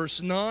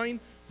 verse 9,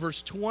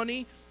 verse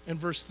 20, and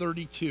verse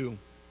 32.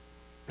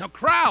 Now,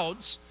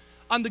 crowds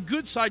on the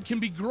good side can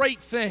be great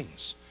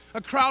things. A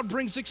crowd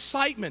brings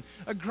excitement.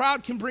 A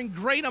crowd can bring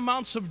great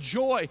amounts of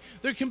joy.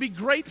 There can be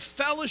great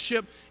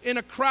fellowship in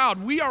a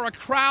crowd. We are a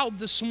crowd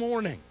this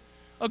morning,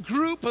 a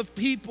group of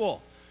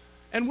people.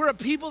 And we're a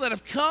people that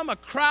have come, a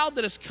crowd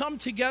that has come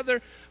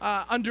together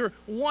under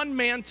one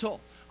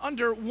mantle,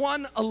 under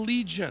one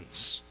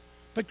allegiance.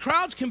 But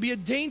crowds can be a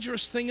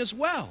dangerous thing as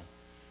well.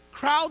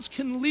 Crowds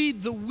can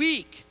lead the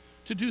weak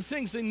to do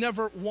things they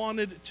never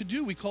wanted to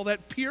do. We call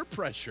that peer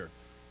pressure.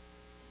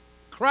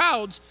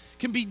 Crowds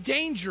can be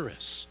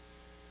dangerous.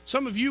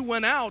 Some of you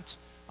went out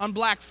on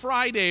Black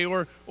Friday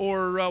or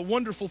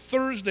Wonderful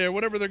Thursday or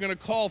whatever they're going to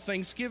call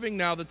Thanksgiving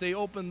now that they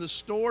open the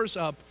stores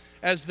up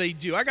as they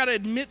do. I got to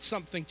admit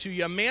something to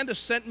you. Amanda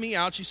sent me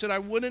out. She said I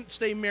wouldn't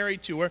stay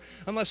married to her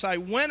unless I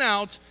went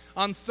out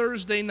on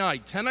Thursday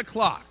night, 10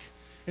 o'clock.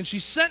 And she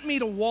sent me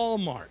to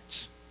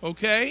Walmart,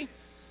 okay?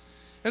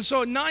 And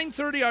so at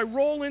 9:30, I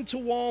roll into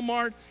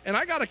Walmart, and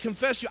I got to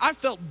confess to you, I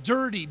felt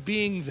dirty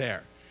being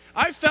there.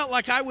 I felt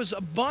like I was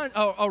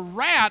a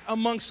rat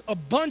amongst a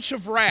bunch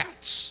of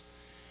rats.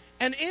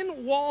 And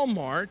in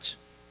Walmart,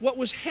 what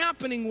was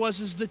happening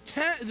was the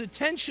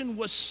tension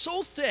was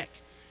so thick,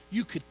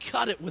 you could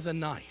cut it with a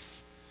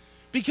knife.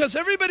 Because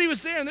everybody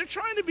was there, and they're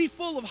trying to be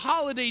full of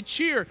holiday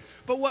cheer.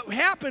 But what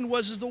happened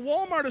was the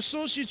Walmart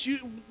associates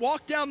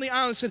walked down the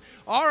aisle and said,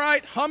 all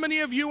right, how many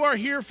of you are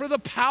here for the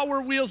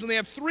Power Wheels? And they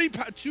have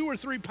 2 or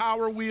 3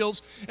 Power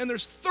Wheels, and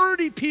there's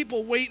 30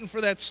 people waiting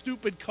for that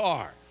stupid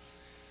car.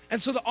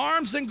 And so the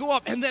arms then go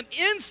up, and then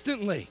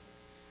instantly,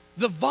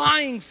 the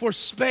vying for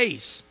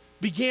space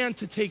began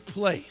to take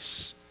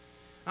place.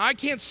 Now, I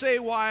can't say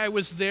why I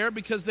was there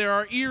because there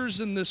are ears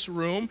in this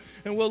room,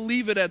 and we'll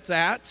leave it at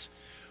that.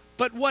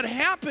 But what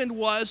happened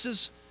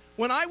was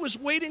when I was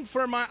waiting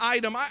for my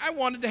item, I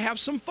wanted to have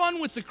some fun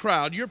with the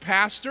crowd. You're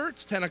pastor,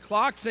 it's 10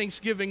 o'clock,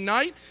 Thanksgiving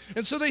night,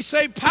 and so they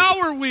say,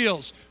 Power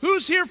Wheels.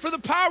 Who's here for the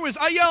Power Wheels?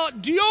 I yell,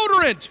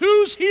 deodorant.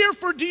 Who's here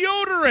for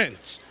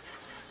deodorant?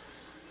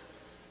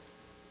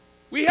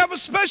 We have a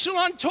special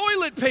on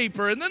toilet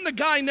paper. And then the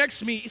guy next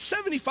to me,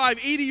 75,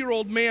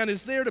 80-year-old man,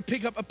 is there to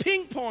pick up a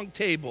ping pong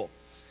table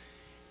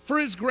for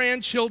his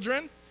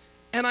grandchildren.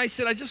 And I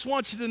said, I just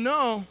want you to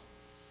know,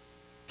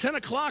 10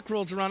 o'clock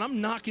rolls around,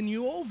 I'm knocking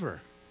you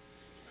over.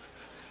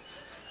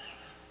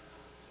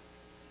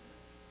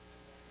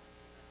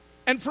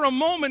 And for a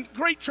moment,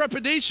 great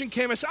trepidation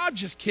came. I said, I'm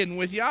just kidding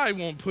with you. I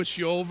won't push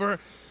you over.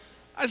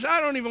 I said,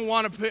 I don't even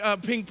want a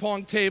ping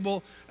pong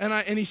table.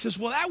 And he says,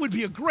 well, that would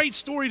be a great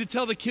story to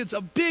tell the kids.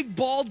 A big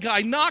bald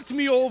guy knocked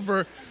me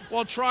over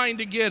while trying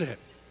to get it.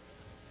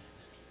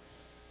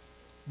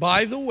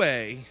 By the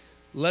way,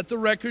 let the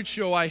record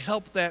show I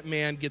helped that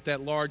man get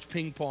that large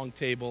ping pong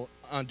table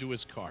onto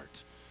his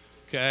cart.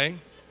 Okay?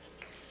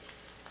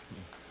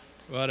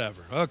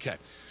 Whatever. Okay.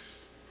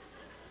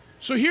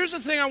 So here's the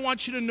thing I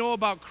want you to know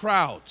about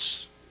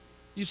crowds.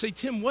 You say,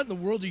 Tim, what in the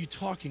world are you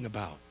talking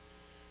about?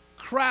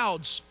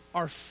 Crowds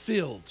are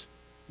filled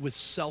with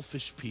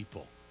selfish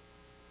people.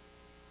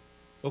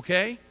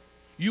 Okay?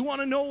 You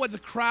want to know what the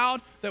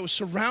crowd that was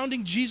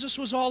surrounding Jesus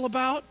was all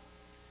about?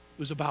 It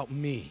was about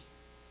me.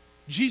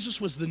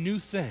 Jesus was the new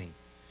thing.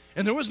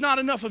 And there was not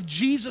enough of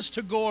Jesus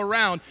to go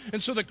around. And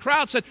so the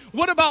crowd said,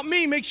 what about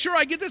me? Make sure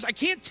I get this. I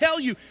can't tell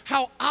you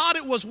how odd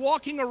it was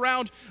walking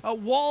around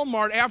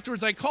Walmart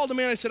afterwards. I called him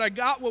in. I said, I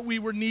got what we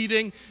were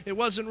needing. It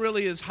wasn't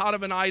really as hot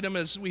of an item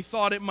as we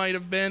thought it might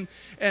have been.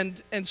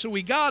 And so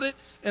we got it.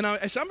 And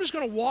I said, I'm just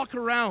going to walk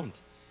around.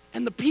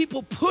 And the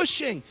people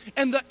pushing.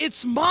 And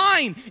it's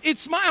mine.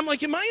 It's mine. I'm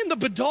like, am I in the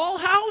Badal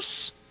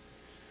house?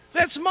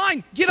 That's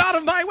mine. Get out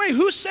of my way.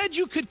 Who said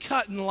you could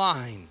cut in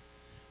line?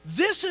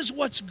 This is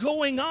what's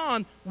going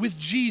on with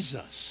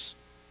Jesus.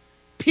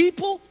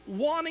 People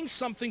wanting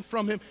something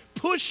from him,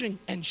 pushing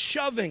and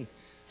shoving.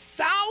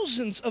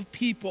 Thousands of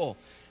people.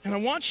 And I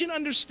want you to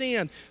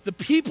understand, the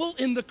people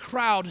in the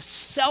crowd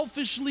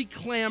selfishly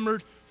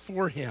clamored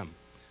for him.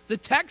 The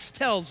text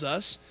tells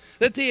us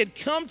that they had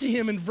come to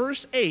him in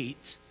verse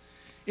 8.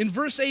 In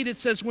verse 8 it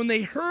says, when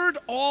they heard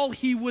all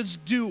he was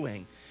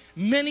doing,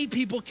 many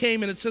people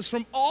came, and it says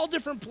from all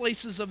different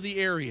places of the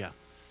area.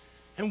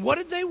 And what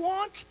did they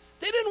want?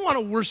 They didn't want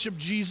to worship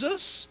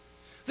Jesus.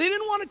 They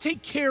didn't want to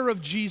take care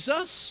of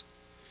Jesus.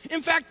 In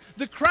fact,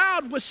 the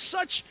crowd was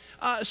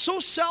so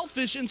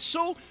selfish and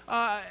so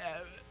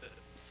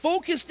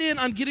focused in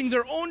on getting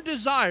their own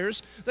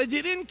desires that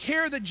they didn't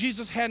care that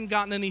Jesus hadn't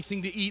gotten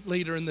anything to eat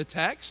later in the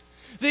text.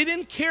 They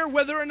didn't care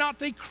whether or not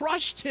they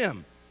crushed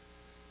him.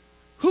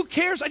 Who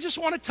cares? I just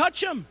want to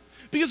touch him.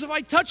 Because if I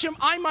touch him,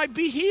 I might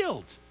be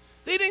healed.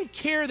 They didn't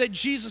care that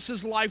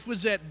Jesus' life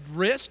was at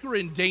risk or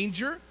in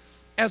danger.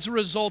 as a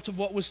result of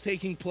what was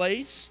taking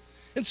place.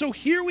 And so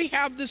here we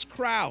have this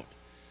crowd,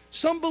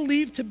 some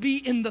believed to be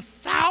in the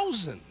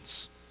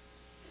thousands,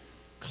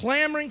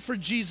 clamoring for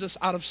Jesus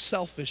out of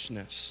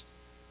selfishness.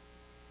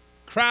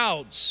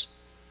 Crowds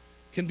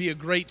can be a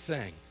great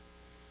thing.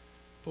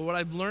 But what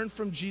I've learned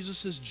from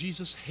Jesus is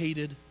Jesus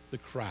hated the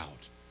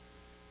crowd,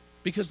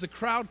 because the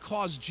crowd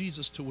caused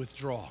Jesus to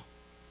withdraw.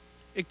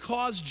 It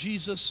caused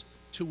Jesus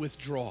to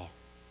withdraw.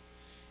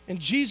 And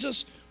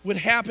Jesus would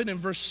happen in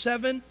verse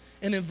 7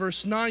 and in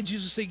verse 9,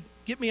 Jesus said,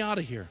 get me out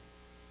of here.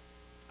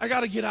 I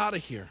got to get out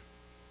of here.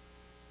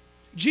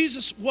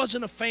 Jesus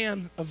wasn't a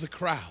fan of the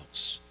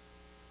crowds.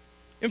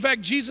 In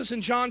fact, Jesus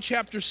in John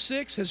chapter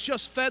 6 has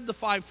just fed the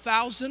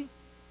 5,000.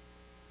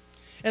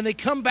 And they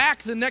come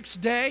back the next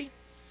day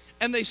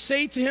and they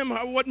say to him,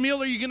 what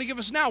meal are you going to give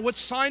us now? What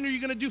sign are you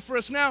going to do for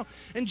us now?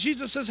 And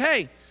Jesus says,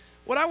 hey,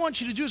 what I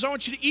want you to do is I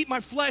want you to eat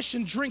my flesh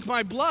and drink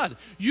my blood.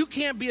 You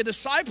can't be a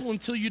disciple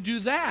until you do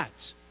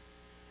that.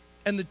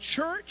 And the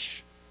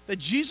church that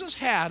Jesus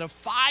had of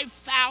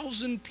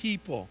 5,000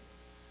 people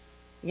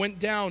went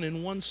down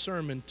in one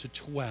sermon to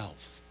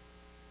 12.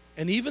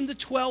 And even the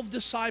 12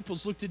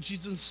 disciples looked at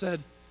Jesus and said,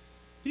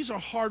 these are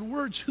hard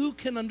words. Who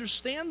can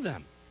understand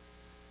them?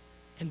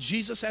 And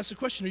Jesus asked the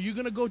question, are you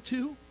going to go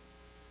too?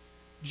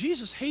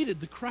 Jesus hated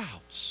the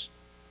crowds.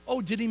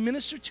 Oh, did he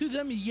minister to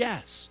them?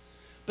 Yes.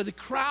 But the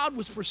crowd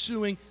was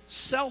pursuing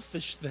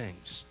selfish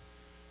things,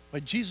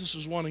 while Jesus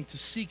was wanting to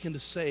seek and to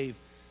save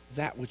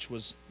that which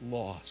was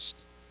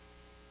lost.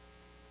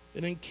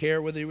 They didn't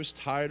care whether he was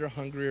tired or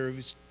hungry or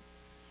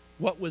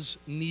what was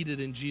needed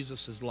in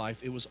Jesus'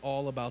 life. It was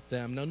all about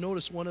them. Now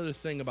notice one other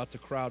thing about the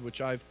crowd, which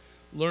I've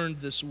learned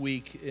this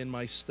week in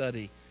my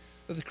study,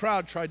 that the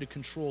crowd tried to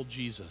control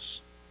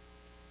Jesus.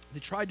 They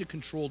tried to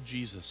control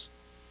Jesus.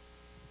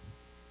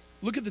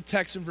 Look at the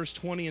text in verse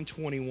 20 and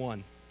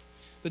 21.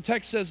 The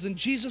text says, then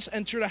Jesus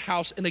entered a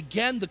house, and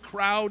again the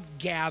crowd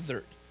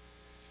gathered,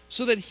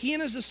 so that he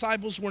and his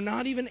disciples were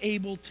not even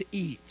able to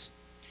eat.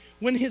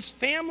 When his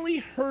family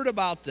heard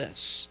about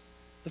this,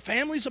 the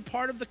family's a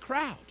part of the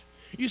crowd.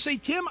 You say,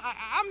 Tim,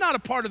 I'm not a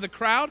part of the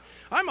crowd.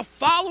 I'm a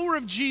follower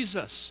of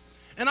Jesus.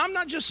 And I'm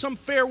not just some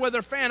fair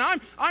weather fan.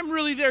 I'm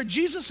really there.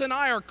 Jesus and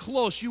I are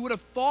close. You would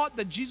have thought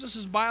that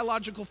Jesus'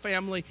 biological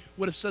family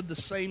would have said the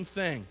same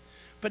thing.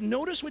 But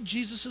notice what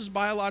Jesus'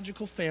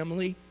 biological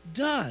family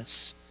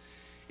does.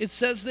 It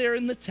says there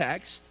in the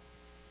text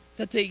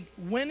that they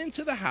went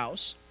into the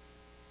house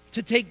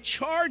to take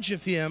charge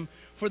of him,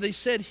 for they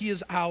said he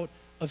is out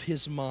of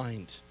his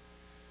mind.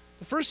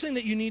 The first thing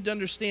that you need to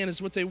understand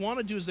is what they want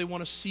to do is they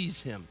want to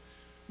seize him.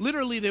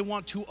 Literally, they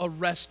want to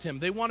arrest him.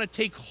 They want to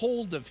take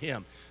hold of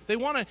him. They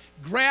want to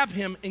grab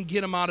him and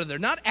get him out of there.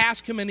 Not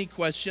ask him any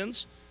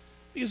questions,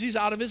 because he's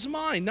out of his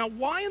mind. Now,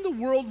 why in the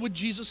world would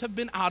Jesus have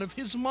been out of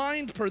his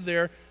mind per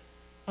their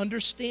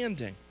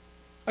understanding?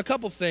 A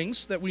couple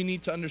things that we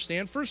need to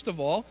understand. First of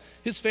all,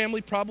 his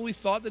family probably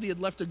thought that he had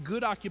left a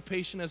good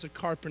occupation as a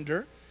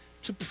carpenter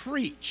to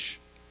preach.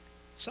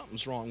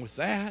 Something's wrong with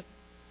that.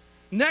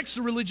 Next,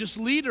 the religious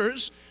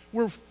leaders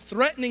were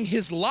threatening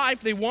his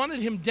life. They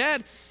wanted him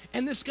dead,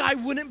 and this guy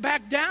wouldn't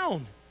back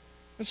down.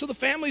 And so the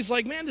family's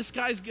like, man, this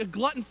guy's a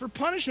glutton for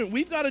punishment.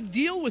 We've got to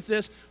deal with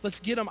this. Let's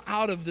get him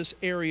out of this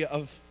area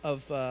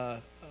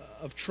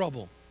of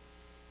trouble.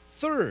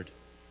 Third,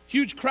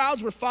 huge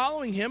crowds were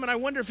following him, and I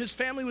wonder if his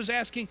family was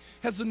asking,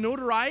 has the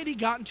notoriety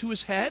gotten to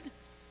his head?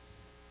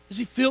 Is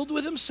he filled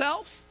with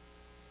himself?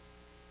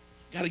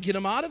 Got to get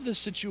him out of this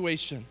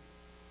situation.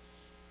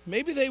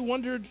 Maybe they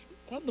wondered,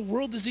 what in the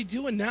world is he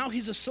doing? Now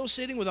he's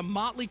associating with a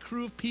motley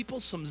crew of people,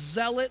 some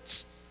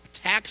zealots, a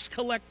tax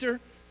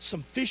collector,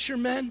 some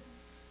fishermen.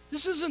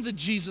 This isn't the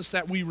Jesus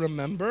that we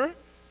remember.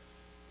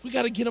 We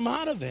got to get him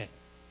out of it.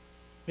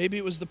 Maybe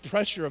it was the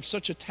pressure of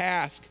such a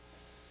task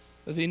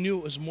that they knew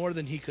it was more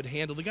than he could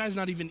handle. The guy's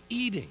not even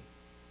eating.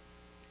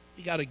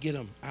 You got to get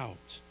him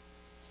out.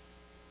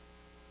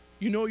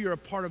 You know you're a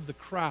part of the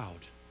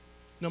crowd.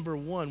 Number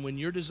one, when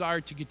your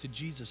desire to get to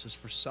Jesus is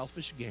for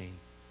selfish gain.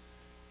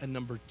 And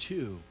number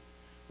two,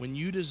 when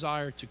you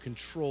desire to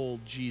control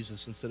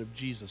Jesus instead of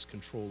Jesus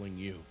controlling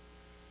you.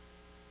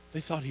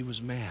 They thought he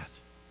was mad.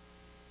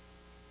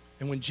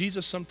 And when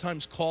Jesus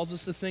sometimes calls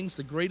us to things,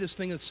 the greatest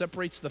thing that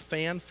separates the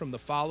fan from the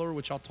follower,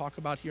 which I'll talk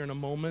about here in a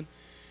moment,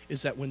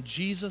 is that when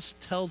Jesus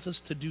tells us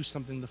to do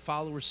something, the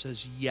follower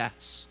says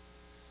yes.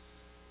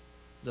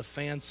 The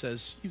fan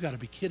says, you got to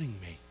be kidding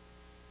me.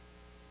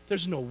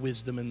 There's no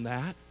wisdom in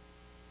that.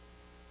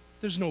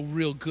 There's no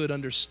real good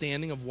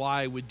understanding of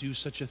why I would do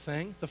such a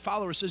thing. The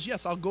follower says,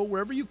 yes, I'll go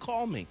wherever you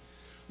call me.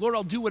 Lord,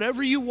 I'll do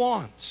whatever you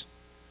want.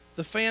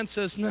 The fan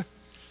says, nah,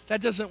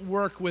 that doesn't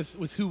work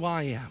with who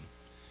I am.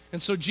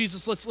 And so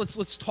Jesus,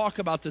 let's talk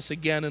about this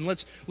again, and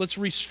let's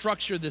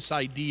restructure this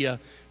idea,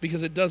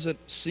 because it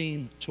doesn't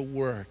seem to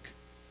work.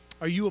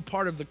 Are you a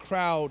part of the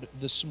crowd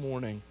this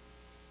morning?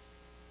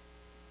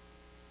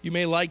 You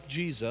may like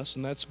Jesus,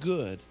 and that's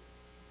good,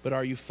 but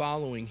are you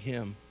following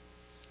him?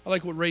 I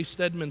like what Ray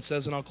Stedman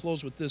says, and I'll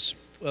close with this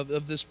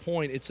of this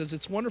point. It says,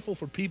 it's wonderful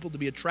for people to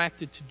be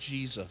attracted to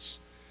Jesus,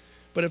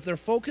 But if their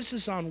focus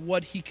is on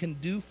what he can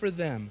do for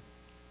them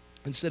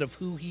instead of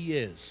who he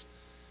is,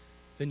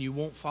 then you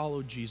won't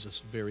follow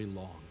Jesus very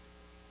long.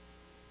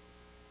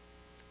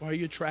 Why are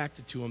you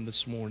attracted to him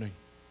this morning?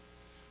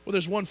 Well,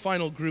 there's one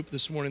final group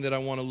this morning that I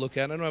want to look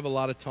at. I don't have a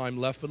lot of time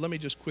left, but let me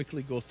just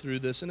quickly go through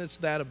this, and it's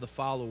that of the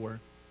follower.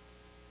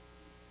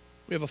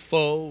 We have a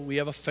foe, we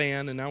have a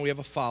fan, and now we have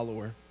a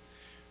follower.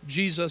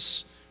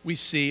 Jesus, we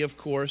see, of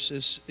course,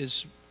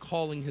 is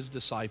calling his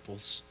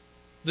disciples,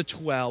 the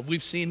 12.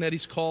 We've seen that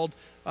he's called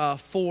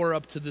 4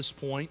 up to this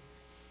point,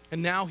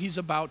 and now he's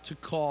about to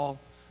call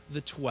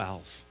the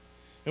 12.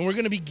 And we're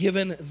going to be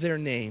given their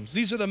names.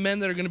 These are the men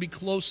that are going to be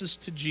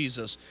closest to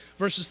Jesus.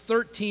 Verses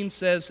 13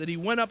 says that he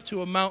went up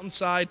to a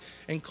mountainside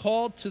and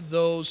called to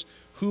those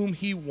whom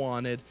he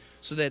wanted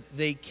so that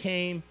they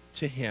came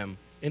to him.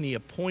 And he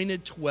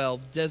appointed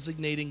 12,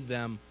 designating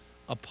them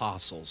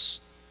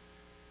apostles.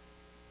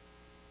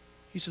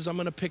 He says, I'm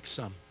going to pick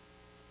some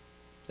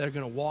that are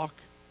going to walk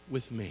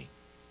with me,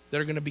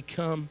 that are going to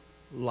become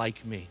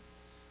like me.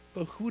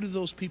 But who do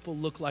those people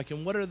look like,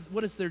 and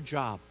what is their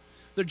job?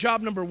 Their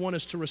job, number 1,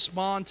 is to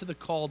respond to the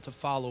call to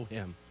follow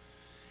him.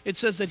 It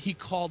says that he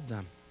called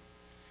them.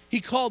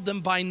 He called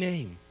them by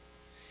name.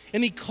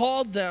 And he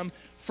called them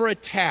for a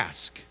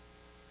task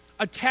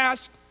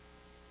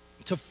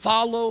to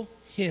follow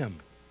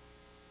him.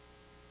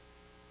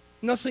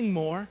 Nothing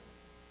more.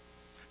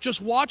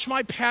 Just watch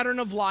my pattern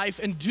of life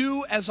and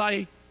do as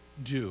I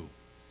do.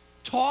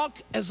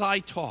 Talk as I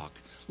talk.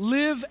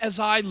 Live as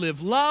I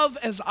live. Love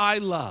as I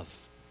love.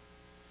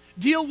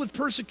 Deal with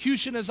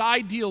persecution as I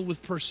deal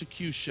with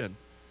persecution.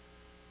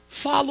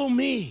 Follow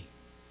me,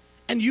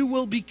 and you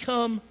will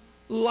become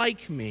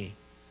like me.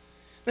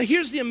 Now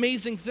here's the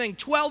amazing thing.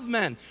 12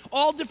 men,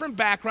 all different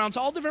backgrounds,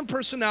 all different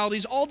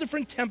personalities, all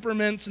different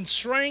temperaments and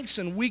strengths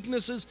and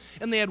weaknesses,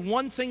 and they had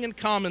one thing in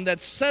common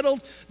that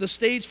settled the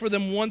stage for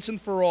them once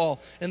and for all,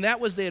 and that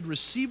was they had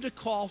received a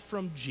call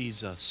from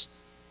Jesus,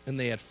 and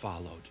they had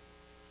followed.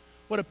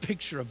 What a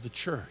picture of the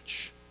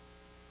church.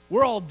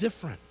 We're all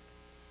different.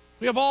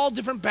 We have all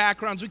different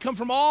backgrounds. We come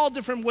from all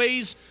different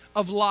ways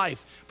of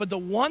life. But the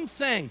one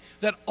thing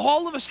that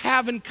all of us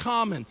have in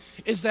common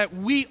is that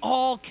we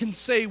all can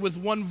say with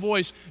one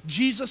voice,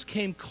 Jesus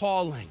came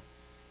calling,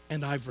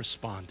 and I've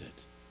responded.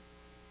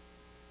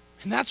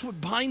 And that's what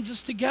binds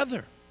us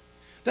together.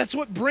 That's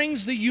what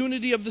brings the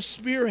unity of the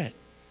Spirit.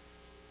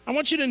 I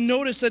want you to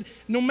notice that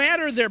no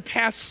matter their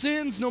past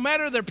sins, no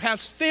matter their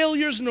past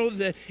failures, no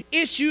the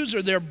issues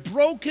or their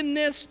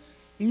brokenness,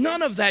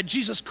 none of that.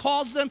 Jesus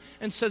calls them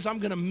and says, I'm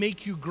going to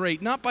make you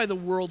great, not by the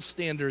world's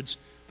standards,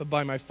 but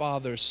by my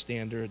Father's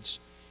standards.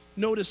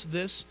 Notice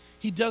this,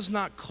 he does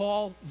not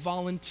call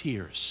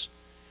volunteers.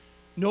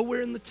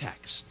 Nowhere in the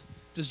text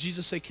does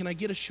Jesus say, can I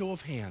get a show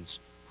of hands?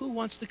 Who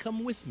wants to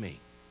come with me?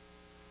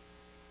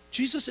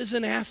 Jesus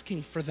isn't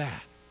asking for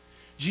that.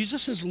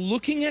 Jesus is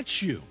looking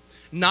at you,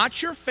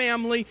 not your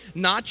family,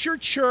 not your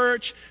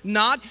church,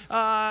 not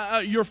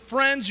your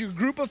friends, your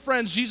group of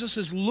friends. Jesus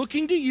is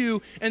looking to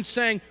you and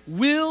saying,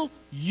 will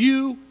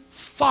you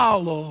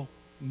follow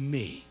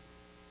me?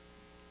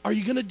 Are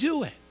you going to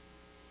do it?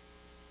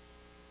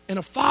 And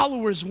a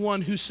follower is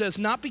one who says,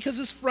 not because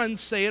his friends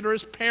say it or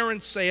his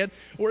parents say it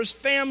or his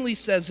family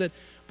says it,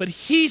 but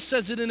he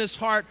says it in his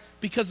heart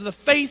because of the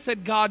faith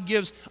that God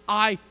gives,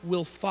 I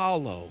will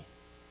follow.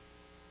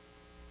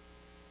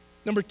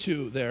 Number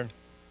 2 there,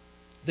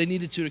 they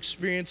needed to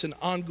experience an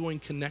ongoing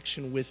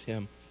connection with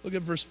him. Look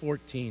at verse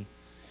 14.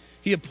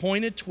 He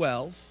appointed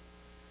 12,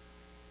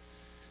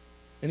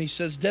 and he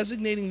says,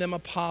 designating them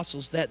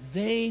apostles that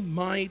they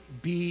might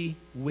be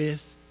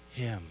with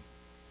him.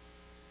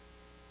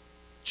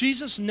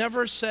 Jesus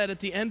never said at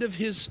the end of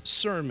his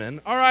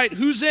sermon, all right,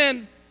 who's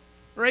in?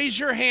 Raise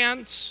your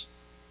hands.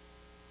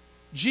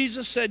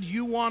 Jesus said,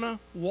 you want to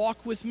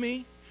walk with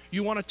me?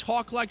 You want to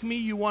talk like me?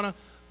 You want to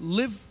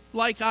live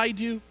like I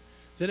do?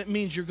 Then it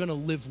means you're going to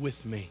live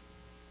with me.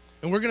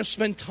 And we're going to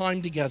spend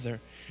time together.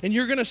 And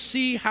you're going to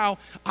see how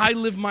I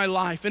live my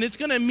life. And it's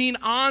going to mean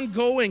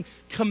ongoing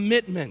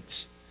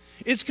commitment.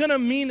 It's going to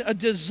mean a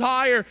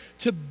desire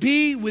to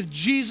be with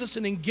Jesus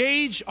and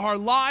engage our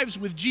lives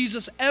with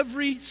Jesus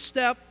every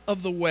step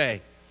of the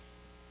way,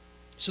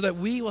 so that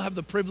we will have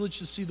the privilege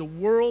to see the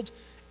world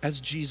as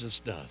Jesus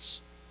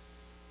does.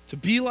 To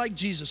be like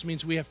Jesus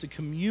means we have to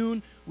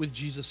commune with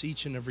Jesus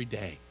each and every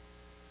day.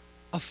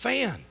 A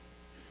fan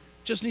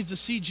just needs to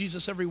see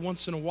Jesus every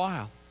once in a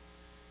while.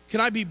 Can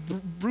I be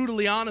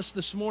brutally honest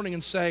this morning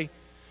and say,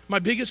 my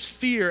biggest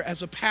fear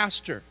as a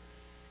pastor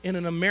in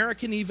an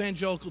American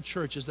evangelical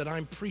church is that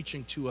I'm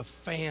preaching to a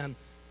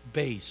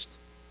fan-based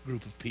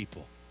group of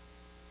people.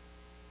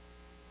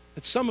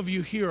 That some of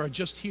you here are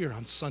just here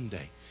on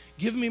Sunday.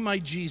 Give me my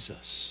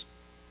Jesus.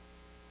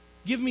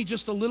 Give me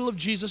just a little of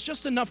Jesus,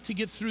 just enough to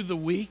get through the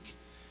week.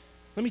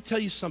 Let me tell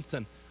you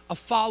something. A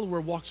follower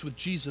walks with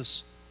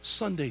Jesus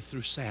Sunday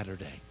through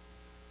Saturday.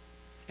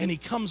 And he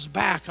comes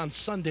back on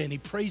Sunday and he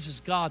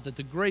praises God that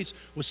the grace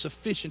was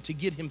sufficient to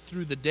get him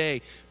through the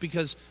day,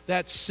 because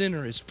that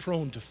sinner is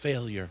prone to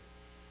failure.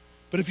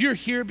 But if you're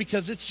here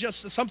because it's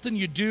just something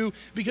you do,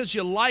 because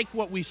you like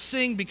what we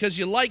sing, because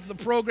you like the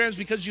programs,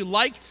 because you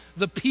like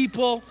the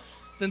people,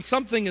 then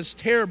something has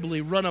terribly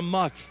run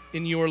amok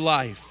in your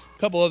life. A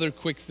couple other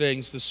quick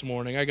things this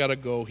morning. I got to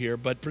go here.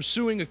 But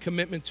pursuing a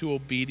commitment to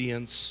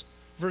obedience.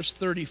 Verse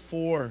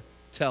 34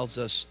 tells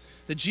us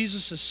that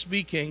Jesus is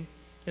speaking,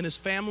 and his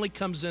family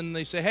comes in and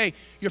they say, hey,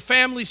 your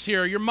family's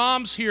here, your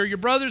mom's here, your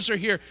brothers are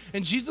here.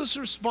 And Jesus'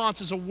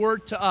 response is a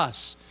word to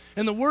us.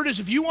 And the word is,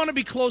 if you want to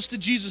be close to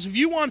Jesus, if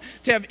you want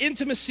to have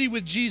intimacy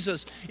with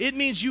Jesus, it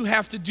means you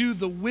have to do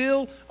the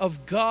will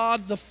of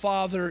God the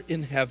Father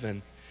in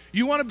heaven.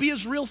 You want to be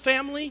his real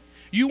family?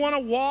 You want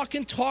to walk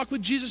and talk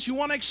with Jesus? You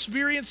want to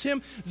experience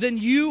him? Then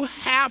you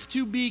have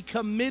to be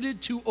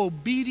committed to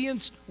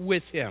obedience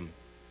with him.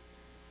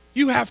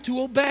 You have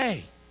to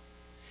obey.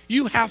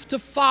 You have to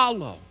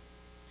follow.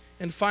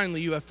 And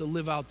finally, you have to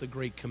live out the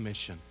Great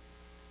Commission.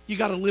 You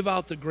got to live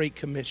out the Great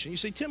Commission. You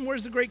say, Tim,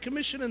 where's the Great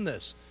Commission in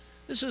this?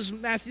 This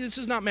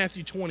is not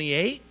Matthew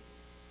 28.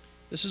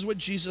 This is what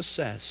Jesus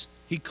says.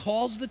 He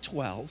calls the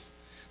 12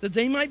 that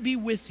they might be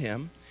with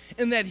him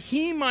and that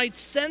he might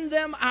send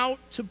them out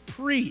to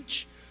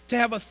preach, to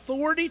have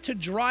authority to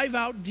drive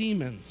out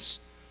demons.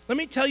 Let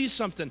me tell you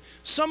something.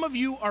 Some of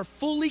you are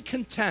fully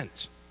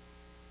content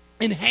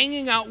in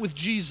hanging out with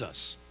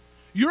Jesus.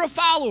 You're a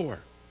follower.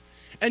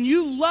 And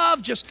you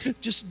love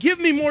just give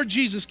me more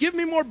Jesus, give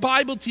me more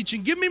Bible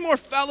teaching, give me more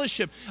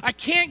fellowship. I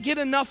can't get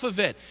enough of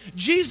it.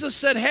 Jesus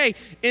said, hey,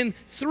 in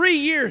 3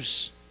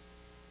 years,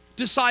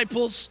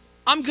 disciples,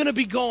 I'm going to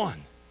be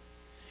gone.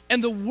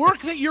 And the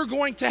work that you're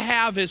going to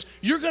have is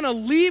you're going to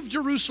leave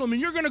Jerusalem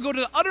and you're going to go to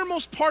the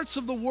uttermost parts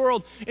of the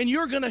world and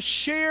you're going to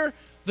share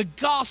the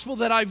gospel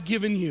that I've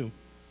given you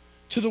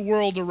to the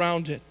world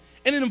around it.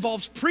 And it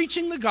involves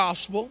preaching the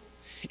gospel.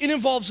 It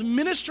involves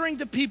ministering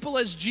to people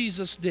as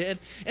Jesus did,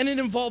 and it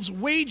involves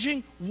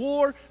waging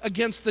war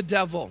against the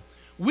devil.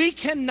 We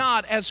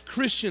cannot, as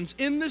Christians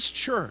in this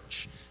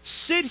church,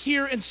 sit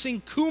here and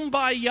sing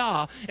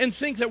Kumbaya and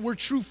think that we're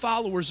true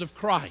followers of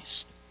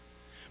Christ.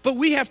 But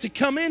we have to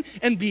come in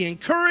and be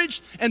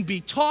encouraged and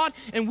be taught,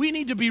 and we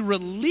need to be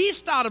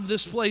released out of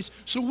this place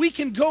so we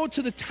can go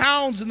to the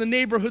towns and the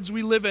neighborhoods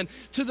we live in,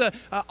 to the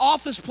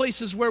office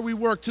places where we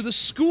work, to the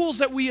schools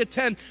that we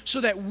attend,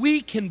 so that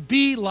we can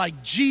be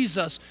like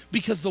Jesus,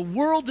 because the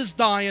world is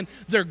dying,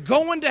 they're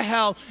going to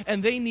hell,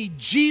 and they need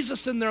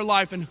Jesus in their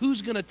life, and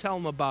who's going to tell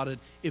them about it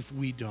if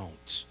we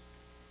don't?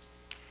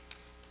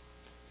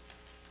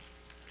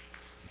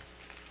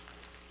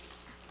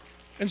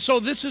 And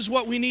so this is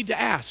what we need to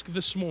ask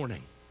this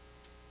morning.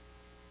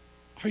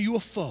 Are you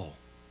a foe?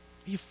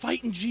 Are you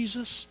fighting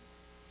Jesus?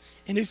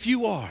 And if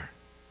you are,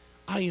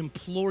 I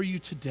implore you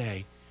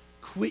today,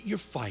 quit your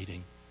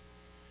fighting,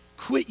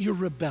 quit your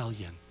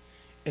rebellion,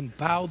 and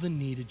bow the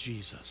knee to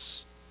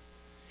Jesus.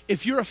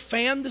 If you're a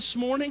fan this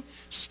morning,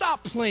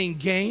 stop playing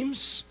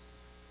games.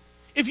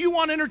 If you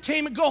want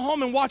entertainment, go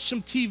home and watch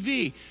some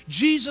TV.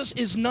 Jesus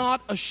is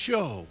not a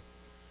show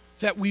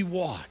that we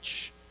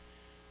watch.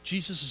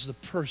 Jesus is the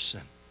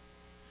person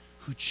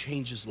who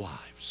changes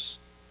lives.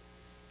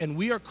 And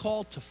we are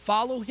called to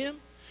follow him,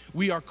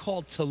 we are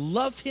called to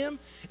love him,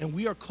 and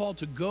we are called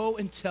to go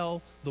and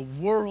tell the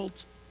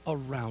world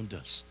around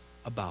us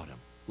about him.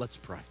 Let's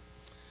pray.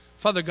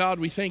 Father God,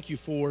 we thank you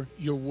for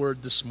your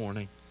word this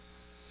morning.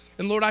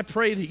 And Lord, I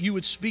pray that you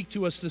would speak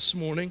to us this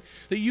morning,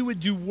 that you would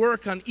do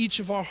work on each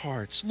of our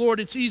hearts. Lord,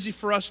 it's easy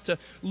for us to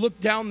look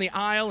down the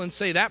aisle and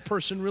say, that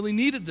person really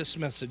needed this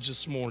message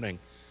this morning.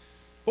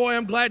 Boy,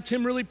 I'm glad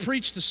Tim really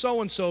preached to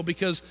so-and-so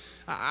because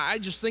I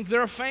just think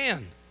they're a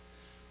fan.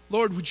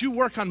 Lord, would you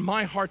work on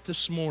my heart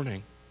this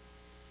morning?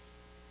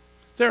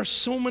 There are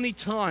so many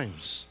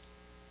times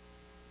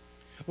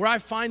where I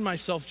find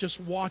myself just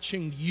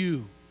watching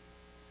you.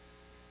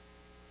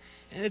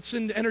 And it's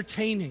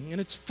entertaining and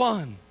it's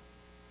fun.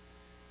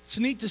 It's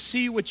neat to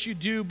see what you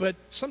do, but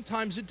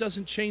sometimes it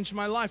doesn't change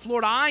my life.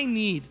 Lord, I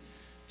need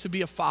to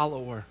be a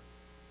follower.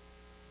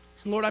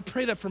 And Lord, I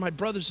pray that for my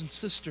brothers and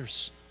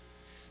sisters,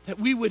 that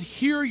we would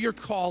hear your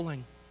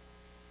calling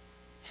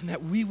and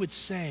that we would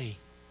say,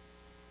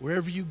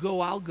 wherever you go,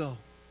 I'll go.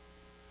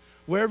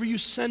 Wherever you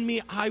send me,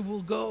 I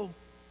will go.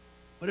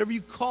 Whatever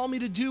you call me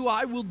to do,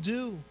 I will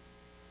do.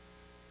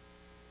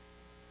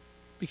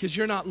 Because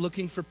you're not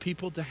looking for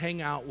people to hang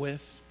out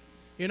with.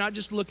 You're not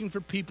just looking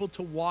for people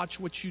to watch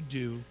what you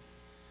do,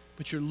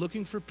 but you're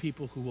looking for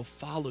people who will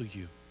follow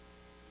you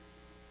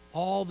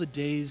all the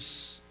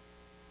days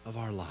of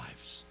our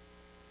lives.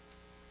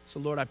 So,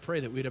 Lord, I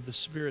pray that we'd have the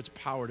Spirit's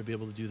power to be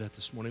able to do that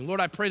this morning.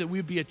 Lord, I pray that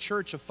we'd be a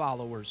church of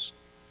followers.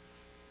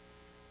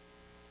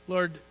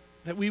 Lord,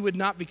 that we would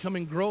not become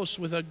engrossed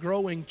with a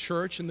growing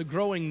church and the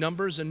growing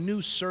numbers and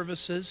new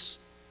services,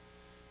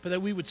 but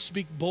that we would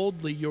speak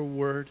boldly your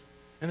word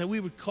and that we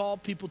would call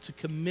people to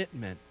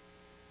commitment.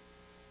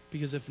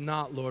 Because if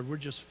not, Lord, we're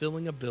just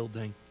filling a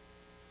building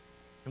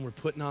and we're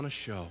putting on a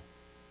show.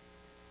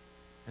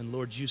 And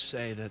Lord, you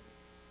say that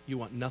you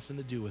want nothing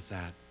to do with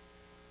that.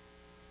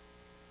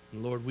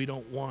 And Lord, we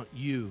don't want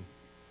you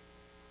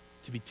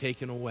to be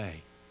taken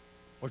away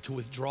or to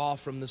withdraw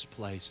from this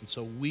place. And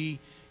so we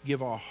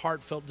give our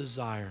heartfelt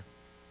desire.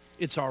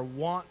 It's our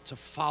want to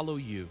follow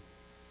you.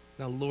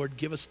 Now, Lord,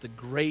 give us the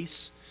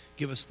grace,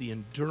 give us the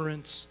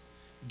endurance,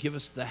 give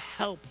us the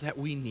help that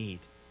we need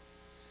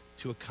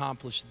to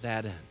accomplish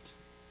that end.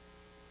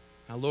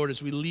 Now, Lord,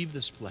 as we leave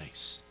this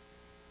place,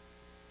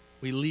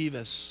 we leave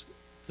as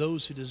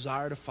those who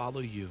desire to follow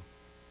you.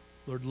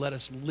 Lord, let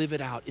us live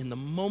it out in the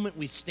moment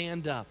we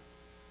stand up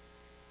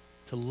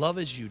to love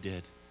as you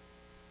did,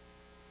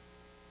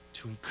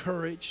 to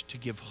encourage, to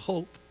give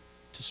hope,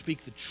 to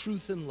speak the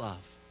truth in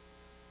love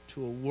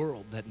to a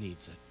world that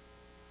needs it.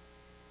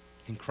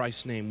 In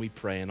Christ's name we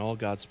pray, and all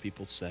God's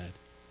people said,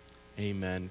 amen.